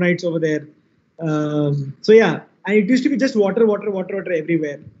Alcher Pro nights over there. And it used to be just water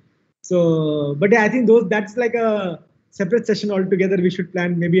everywhere. So, but yeah, I think that's like a separate session altogether. We should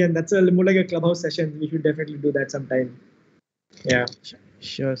plan maybe, and that's more like a clubhouse session. We should definitely do that sometime. Yeah.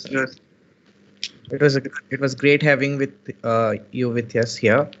 Sure, sir. It was great having you with us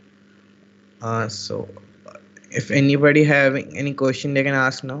here. So if anybody having any question, they can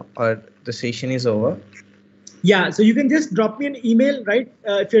ask now, or the session is over. Yeah, so you can just drop me an email, right?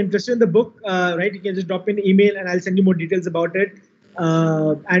 If you're interested in the book, right, you can just drop me an email and I'll send you more details about it.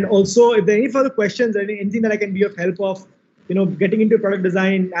 And also, if there are any further questions or anything that I can be of help of, getting into product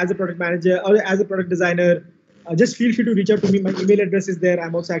design as a product manager or as a product designer, just feel free to reach out to me. My email address is there.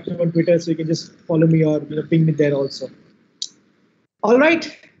 I'm also active on Twitter, so you can just follow me or ping me there also. All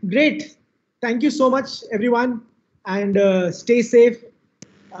right, great. Thank you so much, everyone, and stay safe.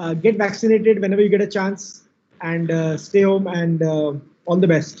 Get vaccinated whenever you get a chance, and stay home. And all the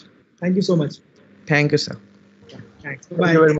best. Thank you so much. Thank you, sir. Thanks. Bye.